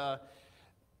places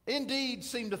indeed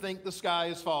seem to think the sky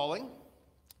is falling,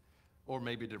 or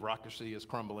maybe democracy is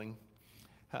crumbling.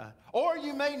 Or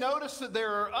you may notice that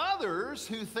there are others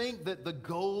who think that the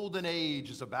golden age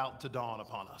is about to dawn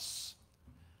upon us.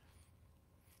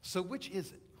 So which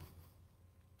is it?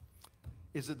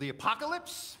 Is it the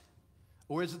apocalypse,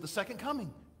 or is it the second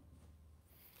coming?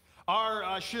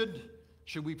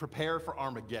 Should we prepare for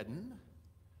Armageddon,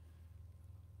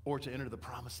 or to enter the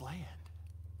promised land?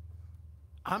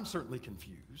 I'm certainly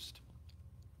confused.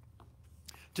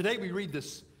 Today we read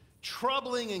this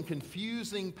troubling and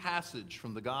confusing passage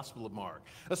from the Gospel of Mark,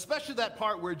 especially that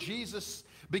part where Jesus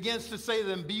begins to say to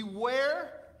them,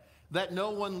 beware that no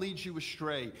one leads you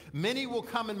astray. Many will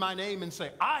come in my name and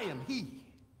say, I am he,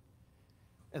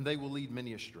 and they will lead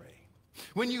many astray.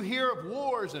 When you hear of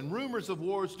wars and rumors of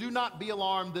wars, do not be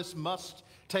alarmed. This must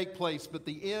take place, but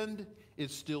the end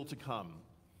is still to come.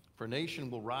 For nation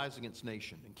will rise against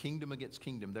nation, and kingdom against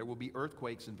kingdom. There will be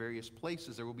earthquakes in various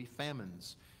places. There will be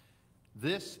famines.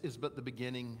 This is but the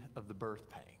beginning of the birth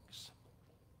pangs.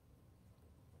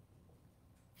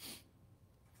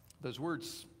 Those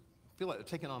words feel like they're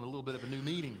taking on a little bit of a new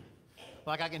meaning.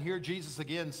 Like I can hear Jesus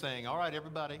again saying, all right,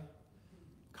 everybody,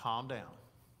 calm down.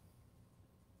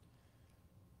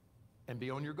 And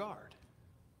be on your guard.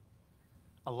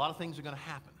 A lot of things are going to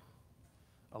happen.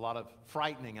 A lot of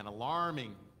frightening and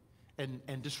alarming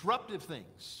and disruptive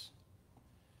things.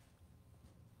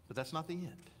 But that's not the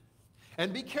end.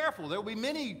 And be careful. There will be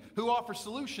many who offer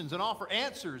solutions and offer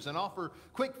answers and offer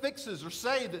quick fixes or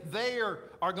say that they are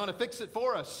going to fix it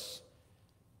for us.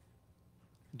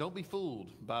 Don't be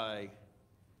fooled by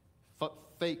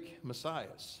fake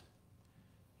messiahs.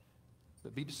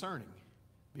 But be discerning.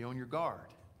 Be on your guard.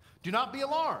 Do not be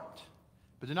alarmed,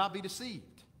 but do not be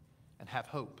deceived, and have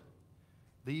hope.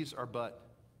 These are but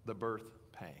the birth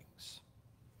pangs.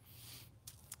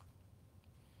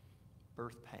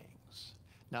 Birth pangs.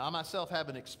 Now, I myself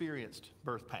haven't experienced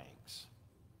birth pangs.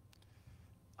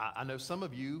 I know some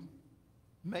of you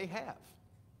may have.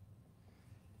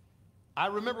 I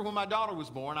remember when my daughter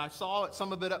was born, I saw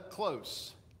some of it up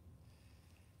close.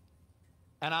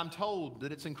 And I'm told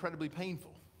that it's incredibly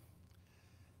painful.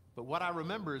 But what I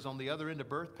remember is on the other end of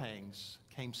birth pangs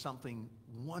came something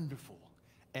wonderful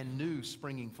and new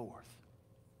springing forth.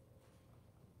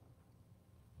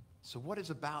 So what is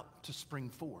about to spring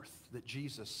forth that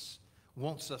Jesus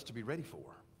wants us to be ready for?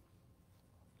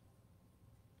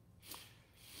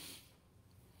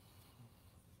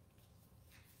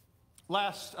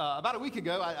 About a week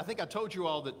ago, I think I told you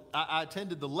all that I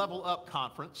attended the Level Up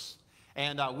conference,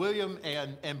 and William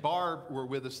and Barb were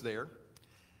with us there.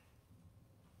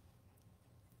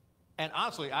 And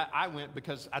honestly, I went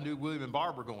because I knew William and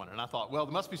Barb were going, and I thought, well,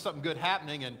 there must be something good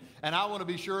happening, and I want to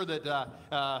be sure that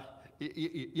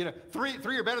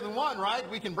three are better than one, right?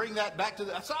 We can bring that back to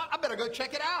so I better go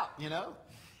check it out,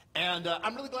 And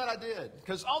I'm really glad I did,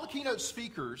 because all the keynote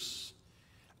speakers,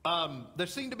 there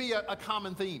seemed to be a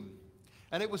common theme.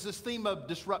 And it was this theme of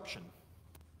disruption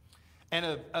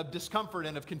and of discomfort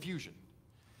and of confusion.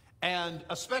 And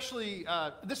especially,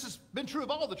 this has been true of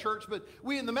all the church, but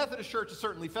we in the Methodist Church have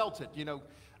certainly felt it.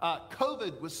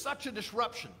 COVID was such a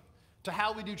disruption to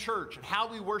how we do church and how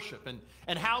we worship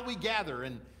and how we gather.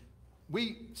 And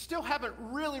we still haven't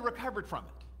really recovered from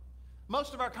it.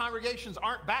 Most of our congregations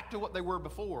aren't back to what they were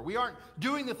before. We aren't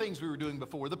doing the things we were doing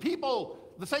before. The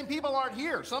same people aren't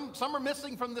here. Some are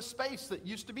missing from this space that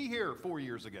used to be here 4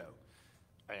 years ago,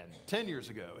 and 10 years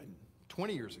ago, and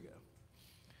 20 years ago.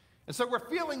 And so we're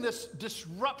feeling this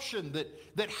disruption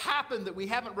that happened that we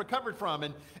haven't recovered from.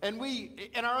 And we,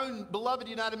 in our own beloved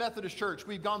United Methodist Church,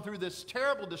 we've gone through this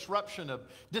terrible disruption of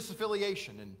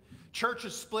disaffiliation and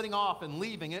churches splitting off and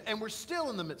leaving. And we're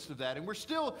still in the midst of that. And we're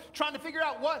still trying to figure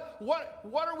out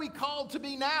what are we called to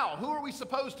be now? Who are we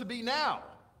supposed to be now?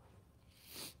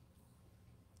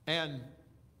 And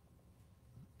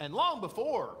long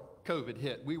before COVID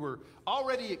hit, we were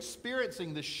already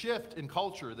experiencing this shift in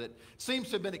culture that seems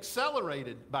to have been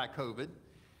accelerated by COVID,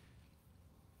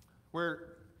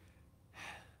 where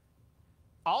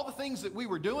all the things that we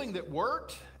were doing that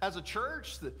worked as a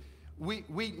church, that we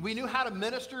knew how to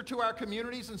minister to our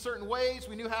communities in certain ways.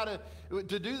 We knew how to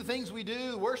do the things we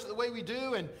do, worship the way we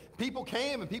do, and people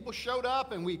came and people showed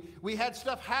up, and we had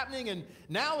stuff happening, and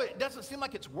now it doesn't seem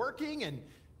like it's working, and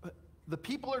the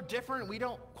people are different. We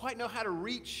don't quite know how to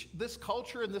reach this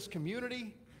culture and this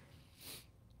community.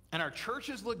 And our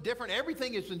churches look different.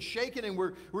 Everything has been shaken, and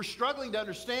we're struggling to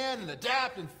understand and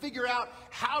adapt and figure out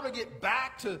how to get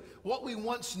back to what we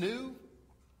once knew.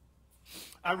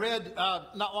 I read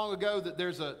not long ago that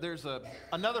there's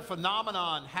another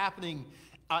phenomenon happening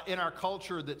in our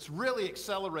culture that's really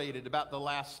accelerated about the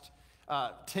last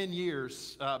 10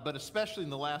 years, but especially in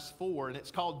the last 4, and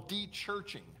it's called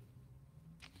de-churching.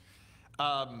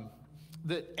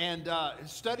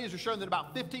 Studies are showing that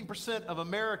about 15% of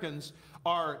Americans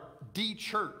are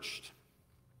de-churched.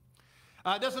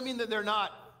 It doesn't mean that they're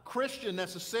not Christian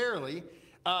necessarily.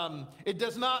 It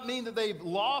does not mean that they've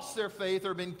lost their faith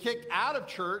or been kicked out of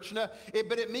church. No,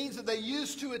 but it means that they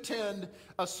used to attend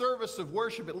a service of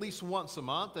worship at least once a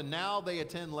month, and now they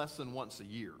attend less than once a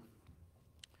year.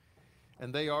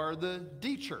 And they are the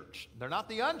de-churched. They're not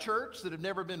the unchurched that have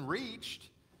never been reached.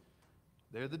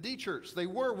 They're the de-churched. They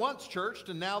were once churched,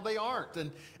 and now they aren't.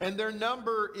 And their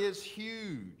number is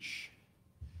huge.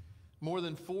 More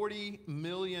than 40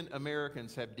 million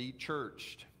Americans have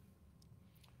de-churched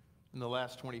in the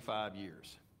last 25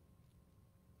 years.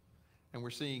 And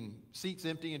we're seeing seats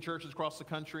empty in churches across the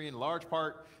country, in large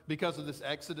part because of this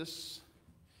exodus.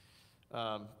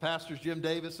 Pastors Jim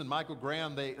Davis and Michael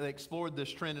Graham, they explored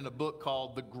this trend in a book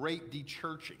called The Great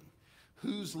De-Churching.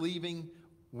 Who's leaving?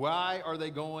 Why are they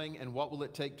going, and what will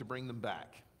it take to bring them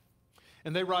back?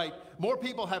 And they write, more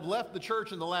people have left the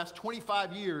church in the last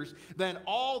 25 years than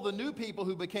all the new people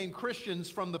who became Christians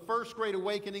from the First Great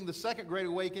Awakening, the Second Great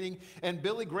Awakening, and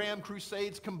Billy Graham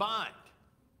crusades combined.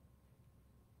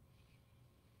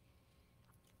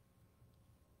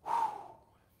 Whew.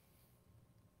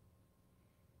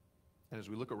 And as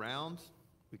we look around,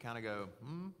 we kind of go,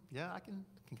 yeah, I can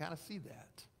kind of see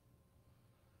that.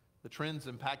 The trends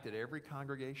impacted every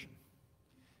congregation,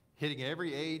 hitting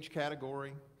every age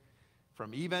category,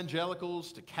 from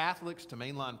evangelicals to Catholics to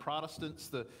mainline Protestants.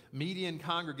 The median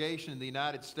congregation in the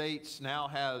United States now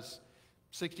has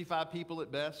 65 people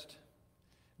at best,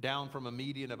 down from a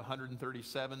median of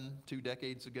 137 2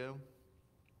 decades ago.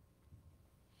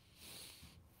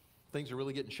 Things are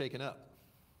really getting shaken up.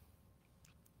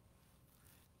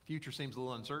 Future seems a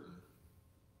little uncertain.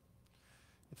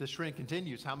 If this trend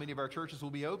continues, how many of our churches will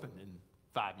be open in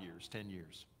 5 years, 10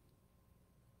 years?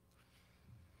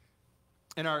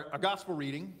 In our gospel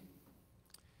reading,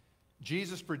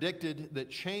 Jesus predicted that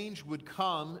change would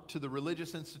come to the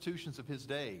religious institutions of his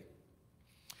day.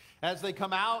 As they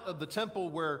come out of the temple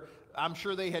where I'm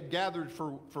sure they had gathered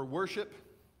for worship,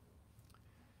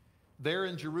 there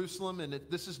in Jerusalem, and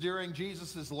this is during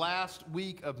Jesus' last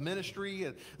week of ministry.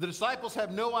 The disciples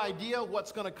have no idea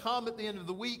what's going to come at the end of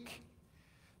the week.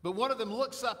 But one of them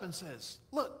looks up and says,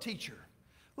 "Look, teacher,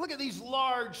 look at these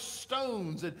large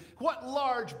stones and what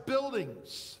large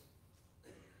buildings."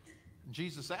 And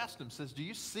Jesus asked him, says, "Do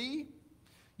you see?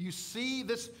 You see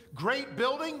this great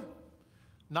building?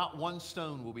 Not one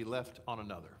stone will be left on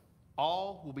another.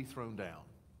 All will be thrown down."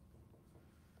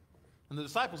 And the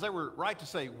disciples, they were right to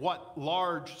say, what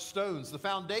large stones? The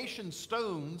foundation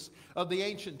stones of the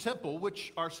ancient temple,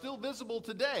 which are still visible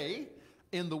today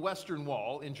in the Western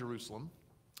Wall in Jerusalem,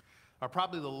 are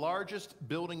probably the largest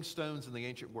building stones in the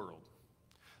ancient world.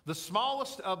 The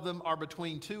smallest of them are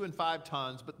between 2 and 5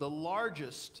 tons, but the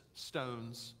largest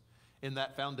stones in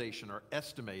that foundation are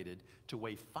estimated to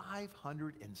weigh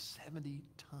 570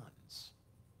 tons.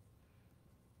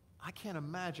 I can't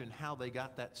imagine how they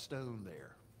got that stone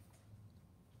there.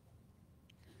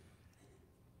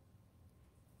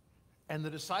 And the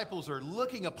disciples are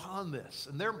looking upon this,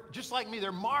 and they're just like me,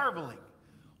 they're marveling.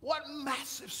 What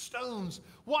massive stones.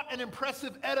 What an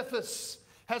impressive edifice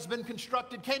has been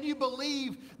constructed. Can you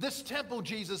believe this temple,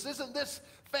 Jesus? Isn't this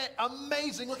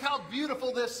amazing? Look how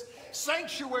beautiful this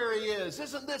sanctuary is.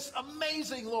 Isn't this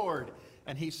amazing, Lord?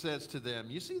 And he says to them,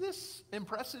 you see this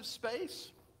impressive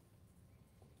space?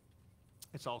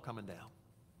 It's all coming down.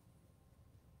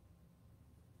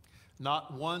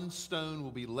 Not one stone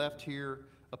will be left here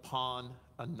upon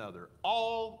another.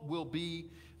 All will be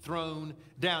thrown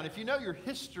down. If you know your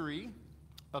history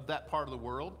of that part of the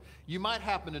world, you might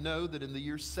happen to know that in the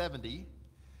year 70,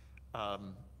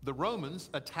 the Romans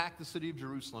attacked the city of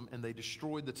Jerusalem and they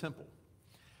destroyed the temple.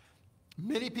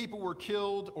 Many people were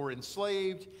killed or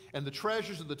enslaved, and the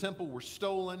treasures of the temple were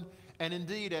stolen. And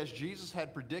indeed, as Jesus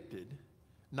had predicted,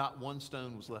 not one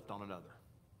stone was left on another.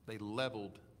 They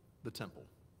leveled the temple.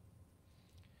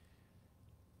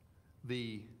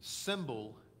 The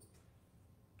symbol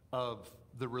of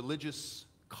the religious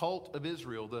cult of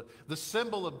Israel, the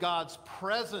symbol of God's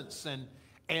presence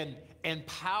and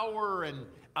power and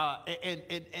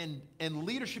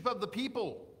leadership of the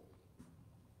people,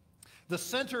 the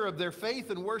center of their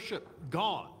faith and worship,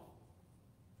 gone,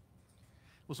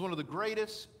 was one of the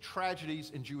greatest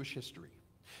tragedies in Jewish history.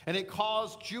 And it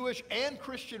caused Jewish and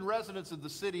Christian residents of the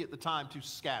city at the time to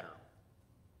scatter.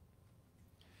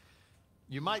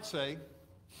 You might say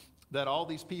that all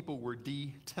these people were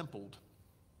de-templed.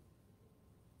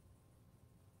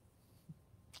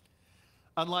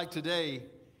 Unlike today,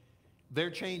 their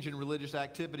change in religious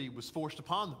activity was forced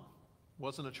upon them. It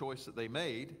wasn't a choice that they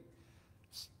made,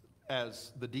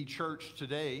 as the de-churched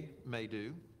today may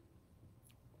do.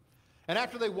 And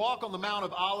after they walk on the Mount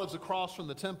of Olives across from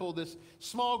the temple, this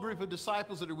small group of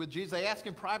disciples that are with Jesus, they ask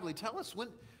him privately, tell us, when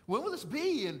will this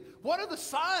be? And what are the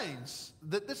signs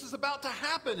that this is about to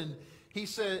happen? And he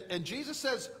said, and Jesus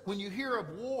says, when you hear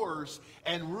of wars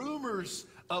and rumors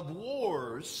of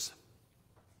wars,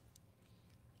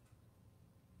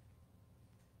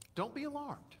 don't be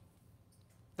alarmed.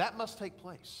 That must take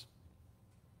place.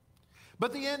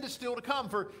 But the end is still to come,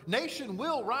 for nation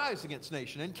will rise against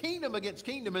nation, and kingdom against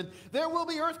kingdom, and there will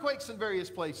be earthquakes in various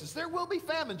places. There will be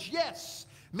famines, yes,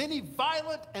 many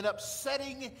violent and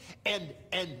upsetting and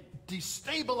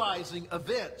destabilizing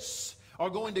events are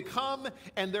going to come,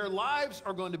 and their lives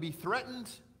are going to be threatened.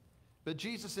 But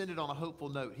Jesus ended on a hopeful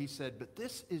note. He said, but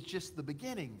this is just the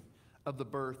beginning of the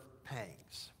birth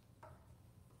pangs.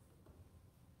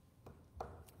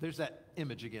 There's that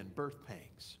image again, birth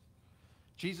pangs.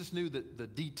 Jesus knew that the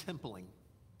de-templing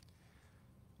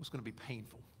was going to be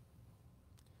painful.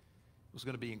 It was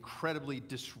going to be incredibly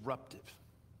disruptive.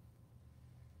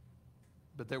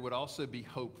 But there would also be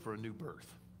hope for a new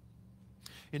birth.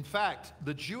 In fact,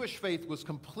 the Jewish faith was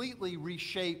completely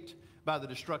reshaped by the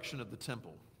destruction of the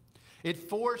temple. It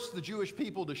forced the Jewish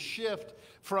people to shift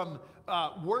from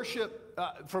worship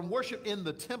in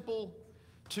the temple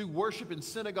to worship in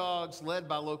synagogues led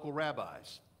by local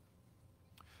rabbis.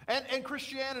 And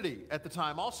Christianity at the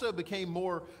time also became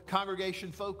more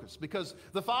congregation focused, because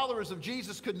the followers of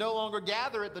Jesus could no longer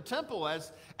gather at the temple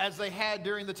as they had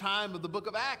during the time of the book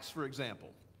of Acts, for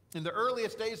example, in the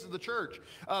earliest days of the church.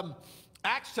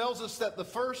 Acts tells us that the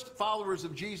first followers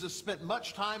of Jesus spent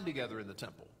much time together in the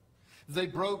temple. They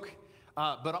broke,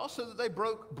 but also that they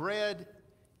broke bread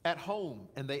at home,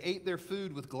 and they ate their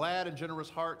food with glad and generous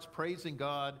hearts, praising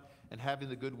God and having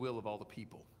the goodwill of all the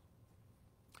people.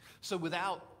 So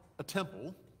without a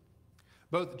temple,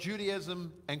 both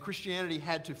Judaism and Christianity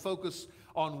had to focus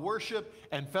on worship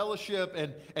and fellowship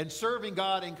and serving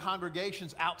God in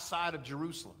congregations outside of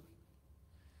Jerusalem.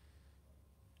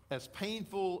 As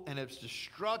painful and as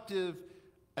destructive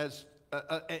as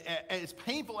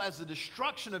painful as the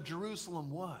destruction of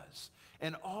Jerusalem was,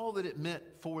 and all that it meant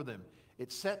for them,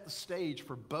 it set the stage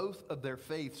for both of their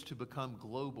faiths to become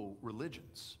global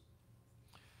religions.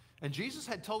 And Jesus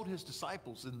had told his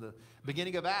disciples in the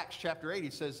beginning of Acts chapter 8,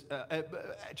 he says,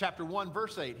 chapter 1,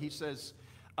 verse 8, he says,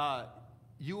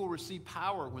 you will receive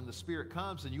power when the Spirit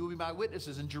comes, and you will be my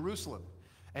witnesses in Jerusalem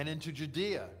and into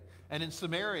Judea and in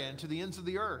Samaria and to the ends of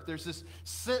the earth. There's this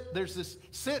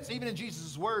sense, even in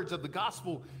Jesus' words, of the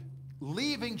gospel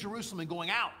leaving Jerusalem and going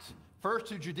out, first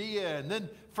to Judea and then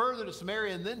further to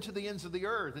Samaria and then to the ends of the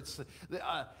earth.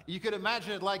 You could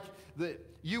imagine it like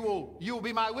you will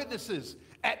be my witnesses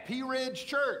at Pea Ridge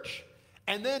Church,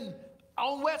 and then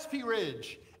on West Pea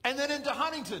Ridge, and then into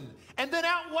Huntington, and then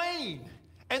out Wayne,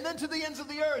 and then to the ends of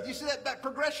the earth. You see that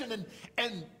progression,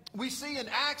 and we see in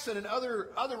Acts and in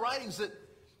other writings that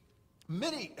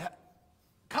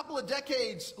couple of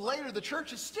decades later, the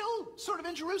church is still sort of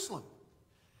in Jerusalem.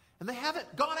 And they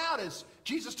haven't gone out as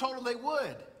Jesus told them they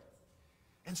would.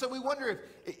 And so we wonder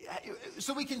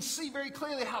so we can see very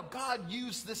clearly how God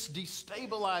used this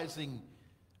destabilizing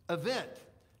event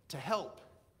to help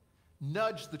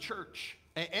nudge the church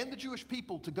and the Jewish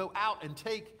people to go out and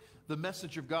take the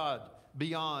message of God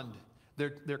beyond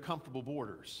their comfortable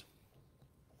borders.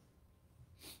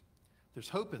 There's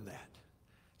hope in that.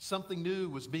 Something new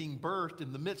was being birthed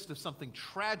in the midst of something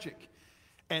tragic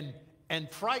and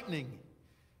frightening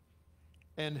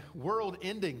and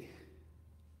world-ending.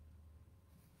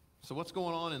 So what's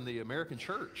going on in the American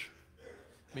church?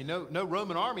 I mean, no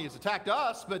Roman army has attacked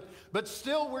us, but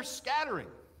still we're scattering.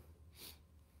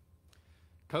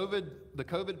 The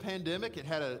COVID pandemic, it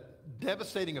had a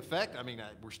devastating effect. I mean,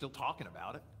 we're still talking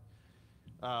about it.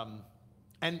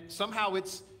 And somehow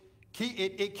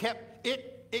it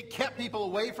kept people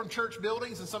away from church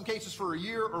buildings, in some cases for a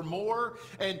year or more.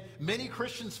 And many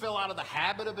Christians fell out of the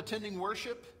habit of attending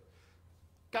worship.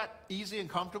 Got easy and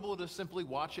comfortable to simply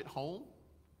watch at home.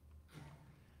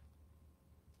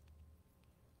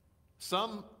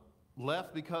 Some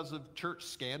left because of church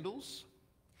scandals.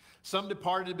 Some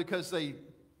departed because they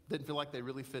didn't feel like they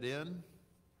really fit in.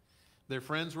 Their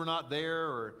friends were not there,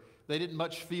 or they didn't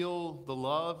much feel the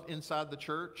love inside the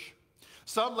church.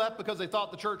 Some left because they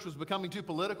thought the church was becoming too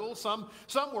political. Some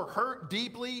were hurt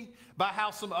deeply by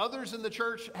how some others in the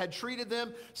church had treated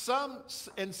them. Some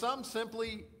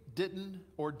simply didn't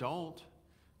or don't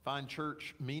find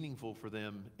church meaningful for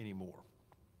them anymore.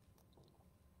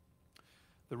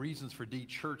 The reasons for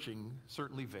de-churching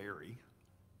certainly vary,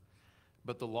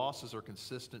 but the losses are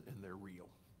consistent and they're real.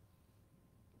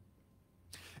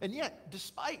 And yet,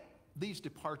 despite these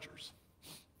departures,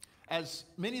 as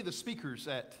many of the speakers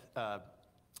at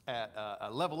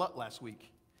Level Up last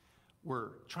week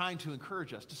were trying to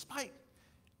encourage us, despite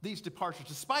these departures,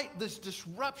 despite these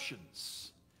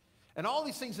disruptions, and all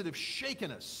these things that have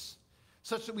shaken us,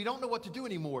 such that we don't know what to do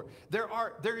anymore,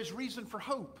 there is reason for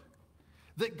hope.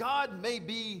 That God may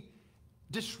be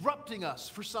disrupting us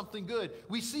for something good.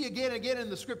 We see again and again in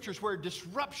the scriptures where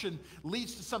disruption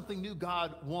leads to something new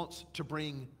God wants to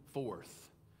bring forth.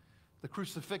 The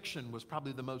crucifixion was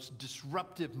probably the most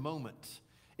disruptive moment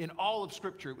in all of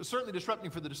Scripture. It was certainly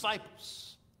disrupting for the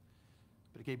disciples,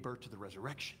 but it gave birth to the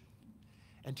resurrection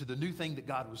and to the new thing that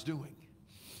God was doing.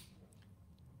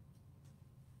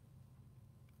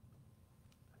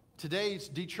 Today's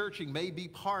de-churching may be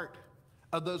part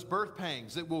of those birth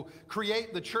pangs that will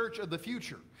create the church of the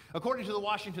future. According to the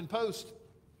Washington Post,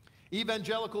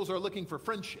 evangelicals are looking for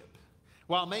friendship,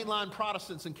 while mainline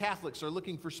Protestants and Catholics are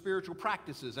looking for spiritual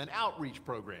practices and outreach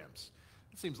programs.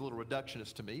 It seems a little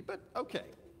reductionist to me, but okay.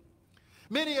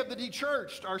 Many of the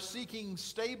de-churched are seeking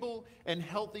stable and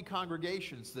healthy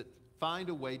congregations that find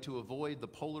a way to avoid the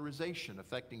polarization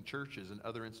affecting churches and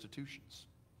other institutions.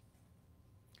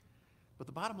 But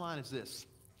the bottom line is this,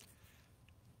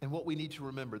 and what we need to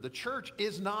remember: the church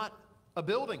is not a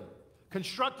building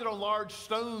constructed on large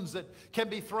stones that can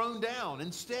be thrown down.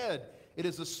 Instead, it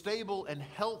is a stable and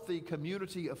healthy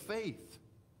community of faith.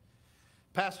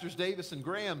 Pastors Davis and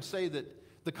Graham say that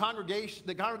the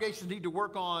congregations need to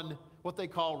work on what they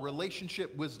call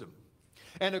relationship wisdom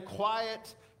and a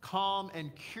quiet, calm,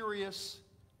 and curious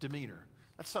demeanor.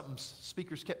 That's something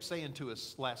speakers kept saying to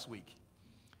us last week.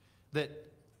 That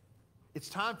it's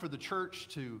time for the church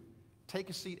to take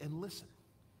a seat and listen.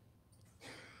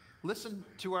 Listen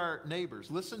to our neighbors.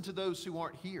 Listen to those who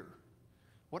aren't here.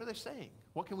 What are they saying?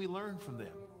 What can we learn from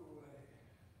them?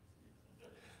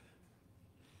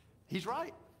 He's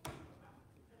right.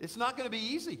 It's not going to be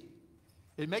easy.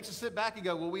 It makes us sit back and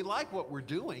go, well, we like what we're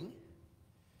doing,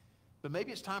 but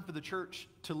maybe it's time for the church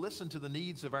to listen to the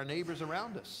needs of our neighbors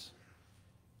around us.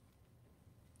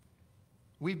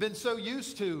 We've been so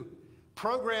used to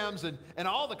programs and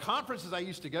all the conferences I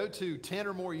used to go to 10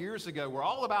 or more years ago were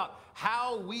all about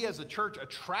how we as a church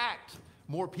attract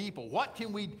more people. What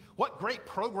great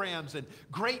programs and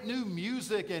great new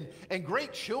music and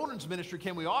great children's ministry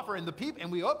can we offer?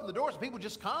 And we open the doors and people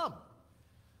just come.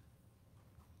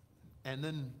 And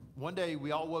then one day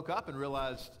we all woke up and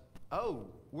realized, oh,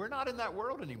 we're not in that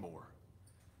world anymore.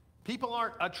 People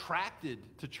aren't attracted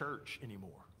to church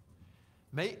anymore.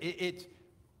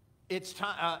 It's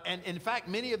time, and in fact,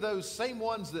 many of those same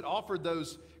ones that offered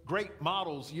those great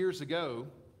models years ago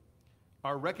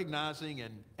are recognizing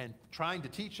and trying to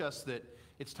teach us that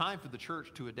it's time for the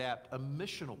church to adapt a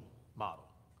missional model.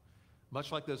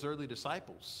 Much like those early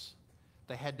disciples,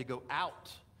 they had to go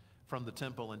out from the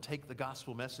temple and take the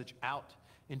gospel message out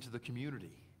into the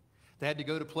community. They had to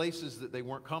go to places that they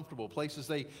weren't comfortable, places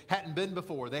they hadn't been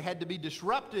before. They had to be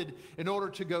disrupted in order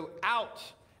to go out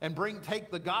and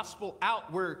take the gospel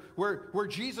out where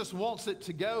Jesus wants it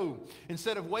to go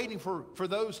instead of waiting for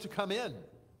those to come in.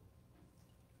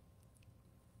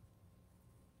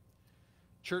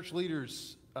 Church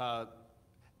leaders,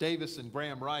 Davis and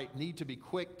Graham Wright, need to be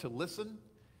quick to listen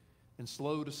and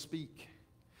slow to speak.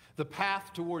 The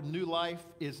path toward new life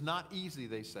is not easy,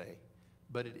 they say,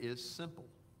 but it is simple.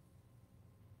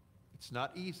 It's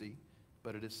not easy,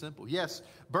 but it is simple. Yes,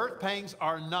 birth pangs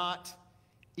are not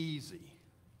easy,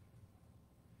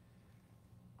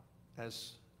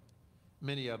 as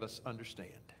many of us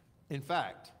understand. In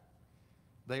fact,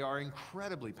 they are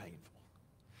incredibly painful.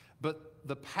 But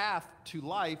the path to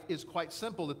life is quite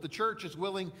simple. If the church is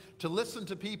willing to listen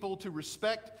to people, to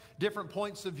respect different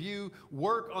points of view,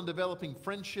 work on developing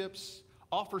friendships,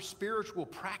 offer spiritual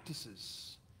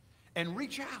practices, and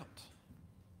reach out.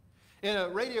 In a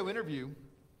radio interview,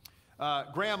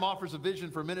 Graham offers a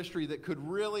vision for ministry that could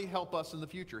really help us in the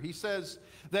future. He says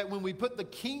that when we put the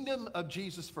kingdom of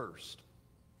Jesus first,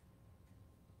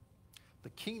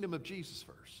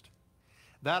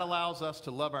 that allows us to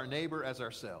love our neighbor as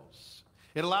ourselves.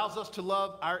 It allows us to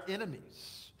love our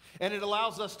enemies. And it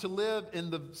allows us to live in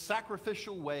the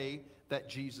sacrificial way that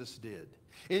Jesus did.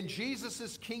 In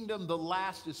Jesus' kingdom, the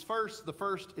last is first, the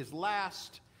first is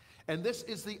last. And this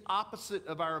is the opposite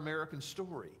of our American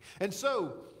story. And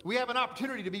so we have an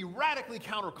opportunity to be radically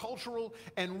countercultural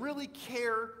and really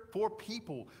care for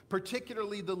people,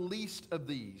 particularly the least of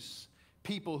these.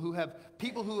 People who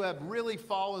have really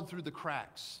fallen through the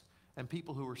cracks and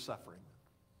people who are suffering.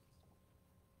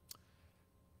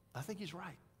 I think he's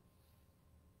right.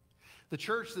 The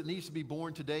church that needs to be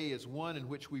born today is one in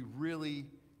which we really,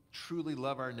 truly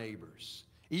love our neighbors,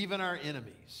 even our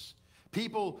enemies.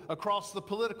 People across the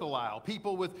political aisle,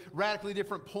 people with radically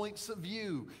different points of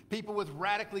view, people with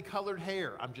radically colored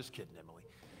hair. I'm just kidding, Emily.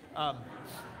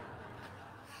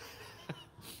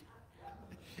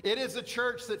 It is a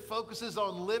church that focuses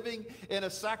on living in a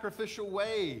sacrificial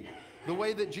way, the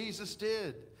way that Jesus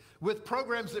did, with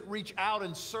programs that reach out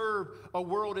and serve a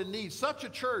world in need. Such a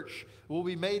church will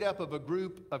be made up of a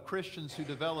group of Christians who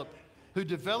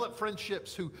develop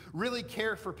friendships, who really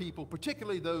care for people,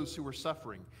 particularly those who are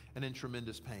suffering and in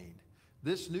tremendous pain.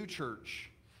 This new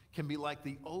church can be like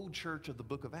the old church of the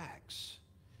book of Acts,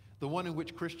 the one in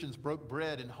which Christians broke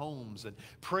bread in homes and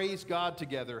praised God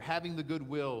together, having the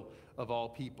goodwill of all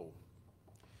people.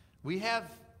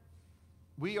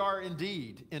 We are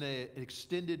indeed in an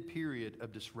extended period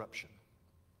of disruption.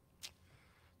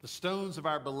 The stones of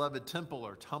our beloved temple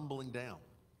are tumbling down.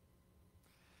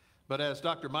 But as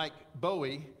Dr. Mike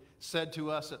Bowie said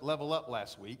to us at Level Up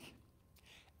last week,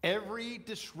 every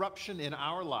disruption in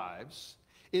our lives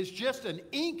is just an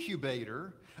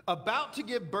incubator about to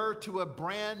give birth to a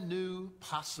brand new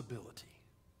possibility.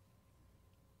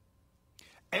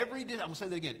 I'm going to say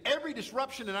that again. Every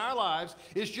disruption in our lives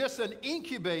is just an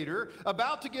incubator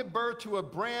about to give birth to a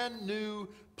brand new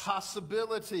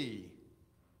possibility.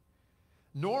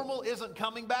 Normal isn't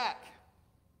coming back,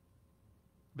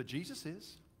 but Jesus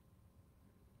is.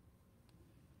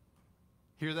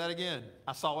 Hear that again.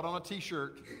 I saw it on a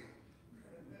t-shirt.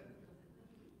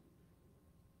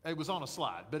 It was on a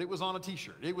slide, but it was on a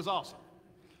t-shirt. It was awesome.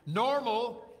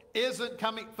 Normal isn't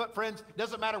coming. Friends, it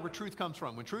doesn't matter where truth comes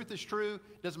from. When truth is true,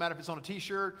 it doesn't matter if it's on a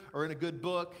t-shirt or in a good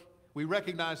book. We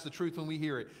recognize the truth when we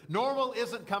hear it. Normal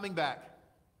isn't coming back.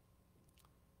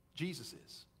 Jesus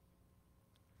is.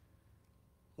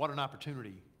 What an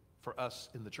opportunity for us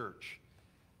in the church.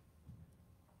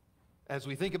 As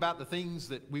we think about the things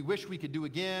that we wish we could do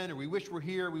again, or we wish we're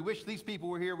here, we wish these people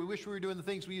were here, we wish we were doing the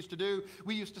things we used to do.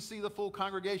 We used to see the full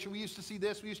congregation. We used to see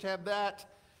this. We used to have that.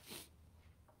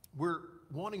 We're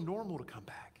wanting normal to come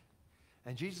back.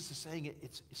 And Jesus is saying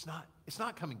it's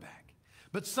not coming back.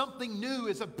 But something new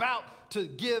is about to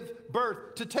give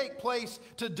birth, to take place,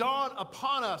 to dawn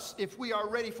upon us if we are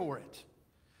ready for it.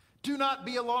 Do not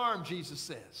be alarmed, Jesus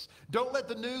says. Don't let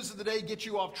the news of the day get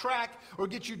you off track or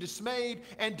get you dismayed,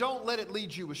 and don't let it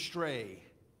lead you astray.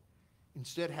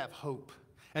 Instead, have hope.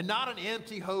 And not an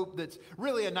empty hope that's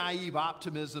really a naive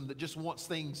optimism that just wants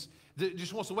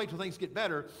to wait till things get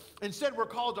better. Instead, we're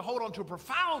called to hold on to a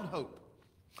profound hope.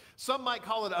 Some might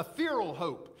call it a feral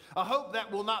hope, a hope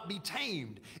that will not be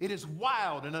tamed. It is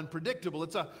wild and unpredictable.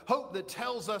 It's a hope that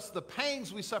tells us the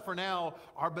pangs we suffer now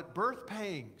are but birth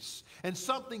pangs, and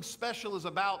something special is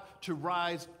about to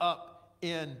rise up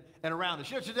in and around us.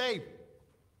 You know, today,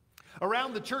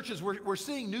 around the churches, we're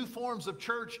seeing new forms of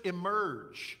church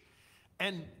emerge.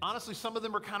 And honestly, some of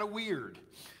them are kind of weird.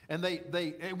 And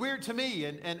weird to me.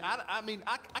 And I mean,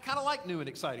 I kind of like new and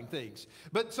exciting things.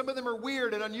 But some of them are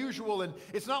weird and unusual. And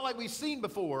it's not like we've seen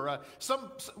before.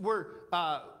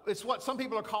 It's what some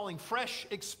people are calling fresh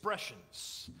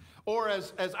expressions. Or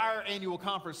as our annual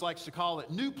conference likes to call it,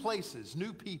 new places,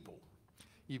 new people.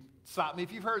 You stop me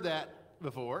if you've heard that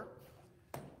before.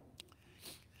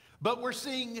 But we're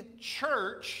seeing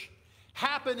church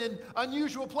happen in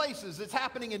unusual places. It's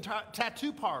happening in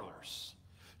tattoo parlors.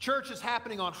 Church is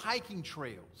happening on hiking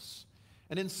trails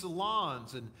and in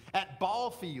salons and at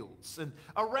ball fields and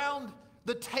around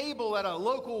the table at a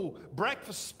local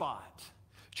breakfast spot.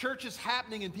 Church is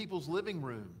happening in people's living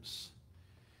rooms.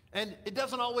 And it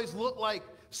doesn't always look like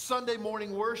Sunday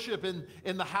morning worship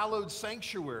in the hallowed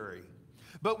sanctuary.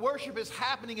 But worship is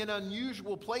happening in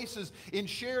unusual places, in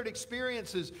shared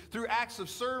experiences, through acts of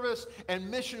service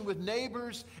and mission with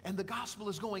neighbors, and the gospel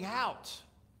is going out.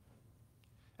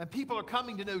 And people are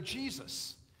coming to know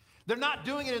Jesus. They're not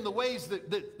doing it in the ways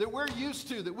that we're used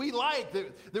to, that we like,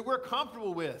 that we're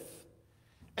comfortable with.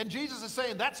 And Jesus is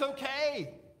saying, that's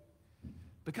okay,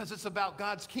 because it's about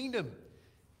God's kingdom,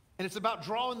 and it's about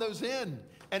drawing those in.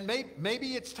 And maybe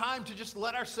it's time to just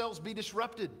let ourselves be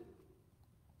disrupted.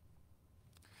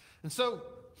 And so,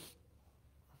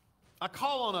 I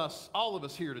call on us, all of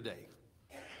us here today,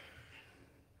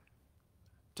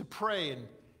 to pray and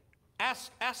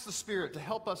ask the Spirit to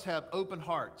help us have open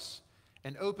hearts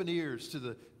and open ears to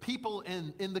the people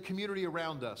in the community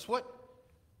around us. What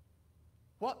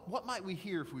might we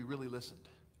hear if we really listened?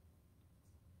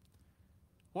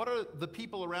 What are the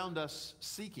people around us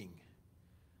seeking?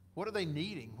 What are they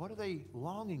needing? What are they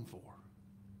longing for?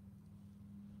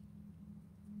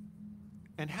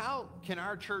 And how can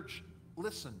our church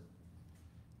listen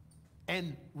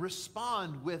and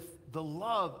respond with the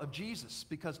love of Jesus?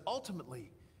 Because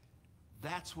ultimately,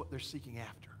 that's what they're seeking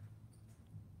after.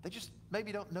 They just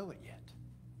maybe don't know it yet.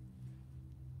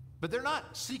 But they're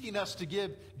not seeking us to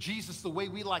give Jesus the way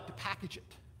we like to package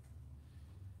it.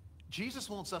 Jesus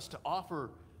wants us to offer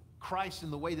Christ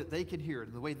in the way that they can hear it,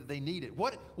 in the way that they need it.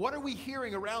 What are we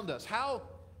hearing around us?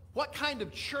 What kind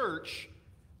of church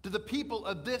do the people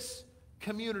of this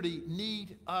community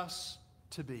need us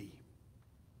to be?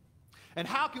 And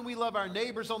how can we love our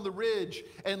neighbors on the ridge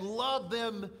and love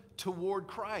them toward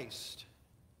Christ?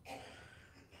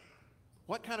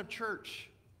 What kind of church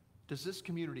does this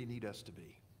community need us to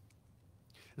be?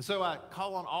 And so I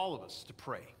call on all of us to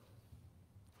pray,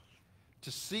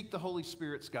 to seek the Holy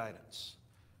Spirit's guidance.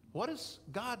 What is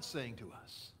God saying to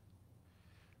us?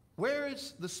 Where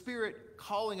is the Spirit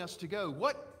calling us to go?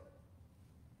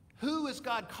 Who is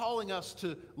God calling us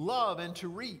to love and to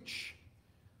reach?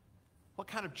 What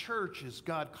kind of church is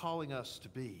God calling us to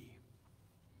be?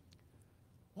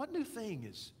 What new thing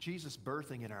is Jesus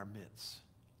birthing in our midst?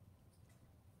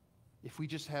 If we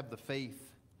just have the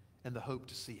faith and the hope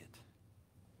to see it.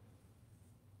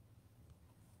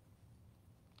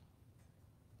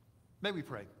 May we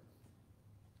pray.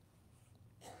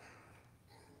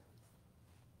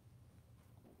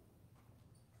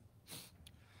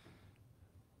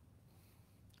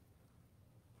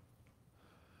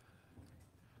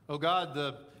 Oh God,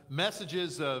 the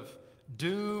messages of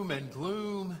doom and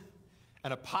gloom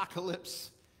and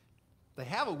apocalypse, they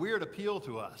have a weird appeal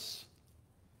to us.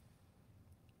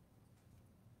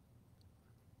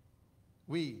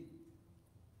 We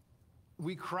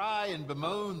cry and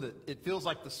bemoan that it feels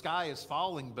like the sky is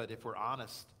falling, but if we're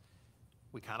honest,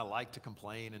 we kind of like to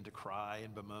complain and to cry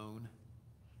and bemoan.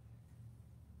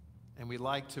 And we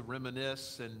like to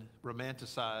reminisce and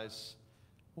romanticize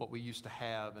what we used to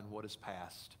have and what is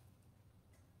past.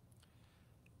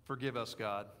 Forgive us,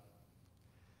 God.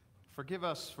 Forgive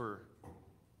us for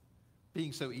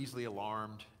being so easily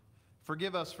alarmed.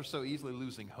 Forgive us for so easily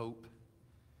losing hope.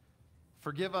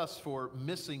 Forgive us for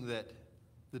missing that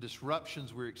the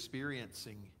disruptions we're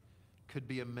experiencing could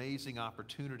be amazing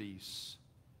opportunities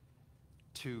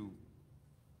to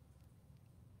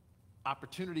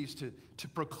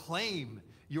proclaim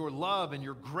your love and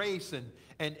your grace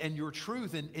and your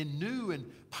truth in new and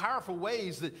powerful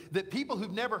ways that people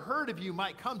who've never heard of you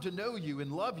might come to know you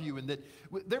and love you, and that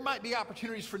there might be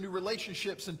opportunities for new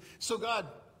relationships. And so, God,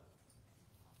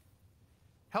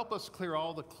 help us clear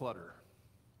all the clutter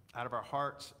out of our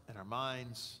hearts and our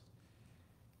minds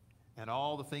and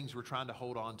all the things we're trying to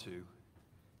hold on to,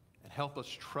 and help us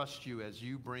trust you as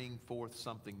you bring forth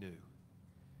something new,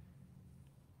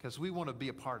 because we want to be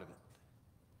a part of it.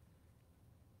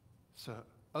 So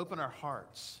open our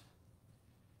hearts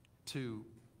to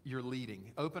your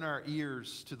leading. Open our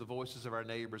ears to the voices of our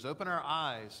neighbors. Open our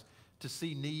eyes to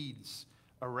see needs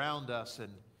around us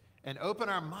and open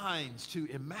our minds to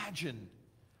imagine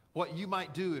what you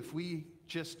might do if we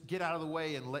just get out of the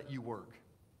way and let you work.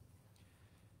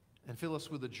 And fill us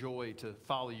with a joy to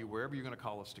follow you wherever you're going to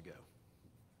call us to go.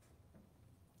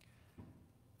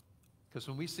 Because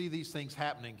when we see these things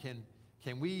happening, can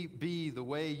we be the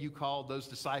way you called those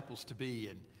disciples to be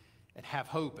and have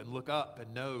hope and look up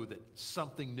and know that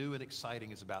something new and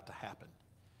exciting is about to happen?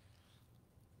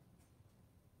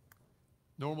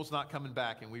 Normal's not coming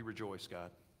back, and we rejoice,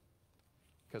 God,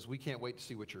 because we can't wait to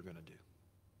see what you're going to do.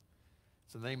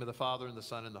 It's in the name of the Father, and the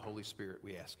Son, and the Holy Spirit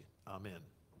we ask it. Amen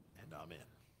and amen.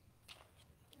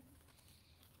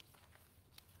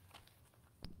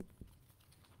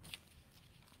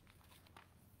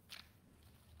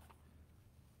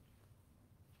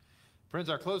 Friends,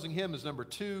 our closing hymn is number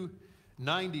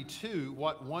 292,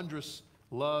 What Wondrous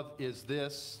Love Is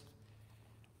This?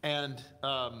 And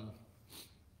I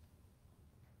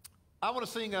want to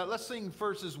sing, let's sing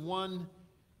verses 1,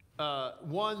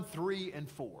 3, and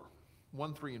 4.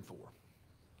 1, 3, and 4.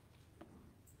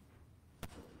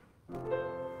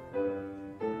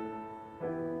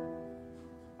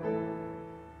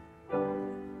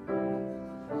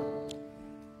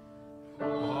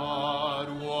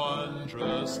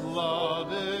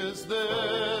 Love is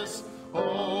this,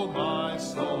 oh my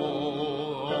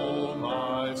soul,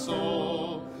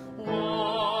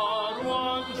 what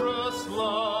wondrous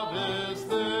love is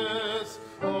this,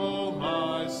 oh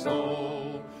my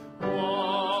soul,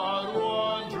 what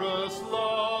wondrous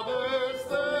love is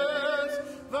this,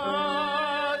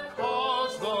 that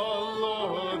caused the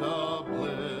Lord of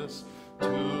bliss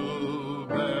to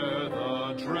bear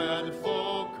the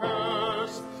dreadful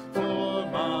curse for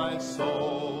my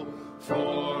soul.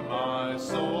 For my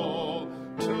soul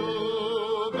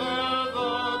to bear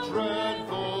the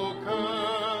dreadful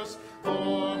curse,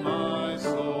 for my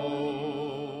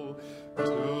soul,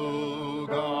 to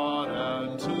God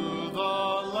and to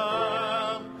the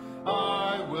Lamb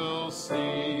I will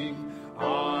sing,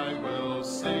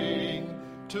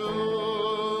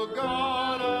 to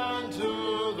God and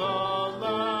to the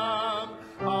Lamb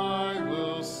I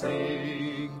will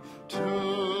sing,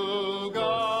 to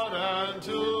God and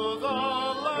to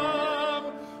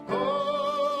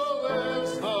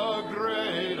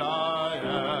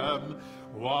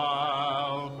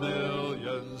while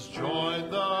millions join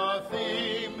the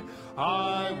theme,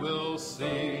 I will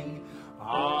sing,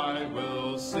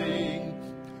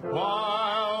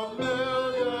 while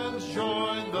millions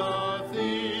join the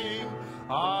theme,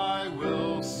 I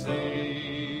will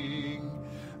sing,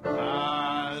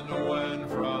 and when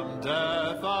from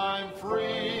death I'm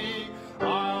free,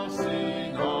 I'll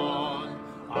sing on,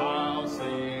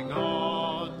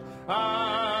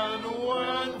 and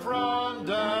when from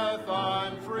death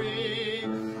I'm free,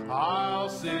 I'll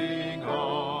sing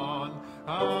on,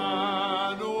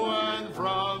 and when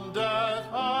from death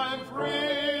I'm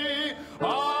free,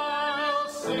 I'll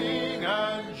sing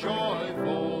and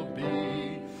joyful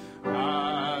be,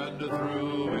 and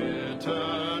through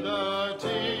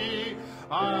eternity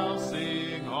I'll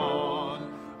sing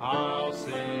on,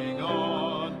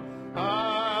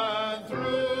 and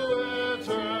through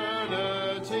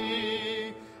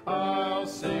eternity I'll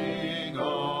sing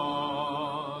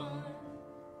on.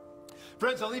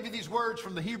 Friends, I'll leave you these words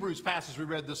from the Hebrews passage we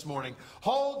read this morning.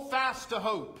 Hold fast to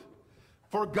hope,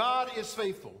 for God is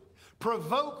faithful.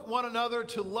 Provoke one another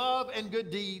to love and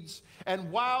good deeds,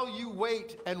 and while you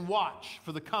wait and watch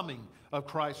for the coming of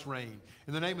Christ's reign.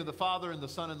 In the name of the Father, and the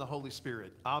Son, and the Holy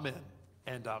Spirit. Amen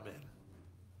and amen.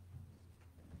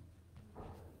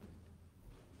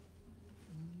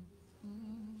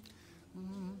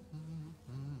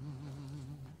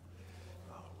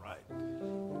 All right.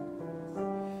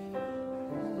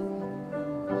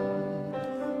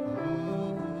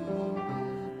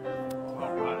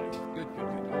 All right. Good.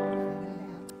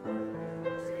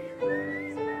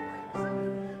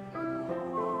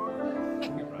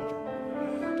 Thank you, Roger.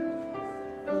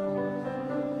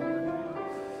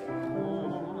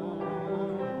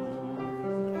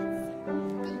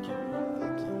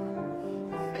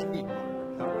 Thank you.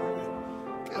 Hey, how are you?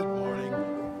 Good morning.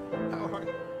 How are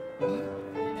you?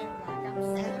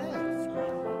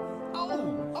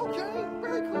 Oh, okay.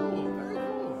 Very cool.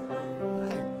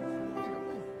 Hey.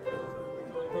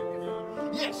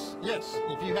 Yes.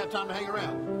 If you have time to hang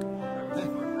around.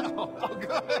 Oh,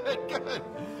 good.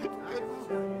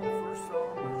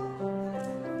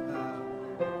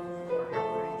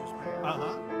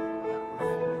 Uh-huh.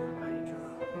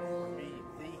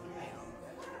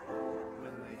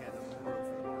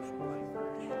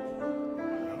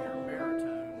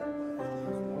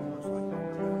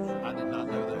 I did not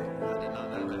know that.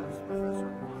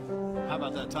 How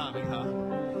about that timing, huh?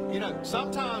 You know,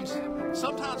 sometimes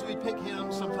we pick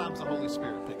hymns, sometimes the Holy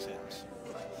Spirit picks hymns.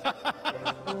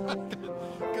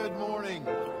 Good morning.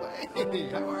 Hey,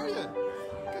 how are you?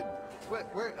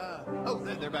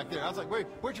 Good. They're back there. I was like,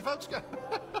 where'd your folks go?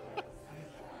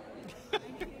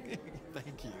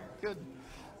 Thank you. Good.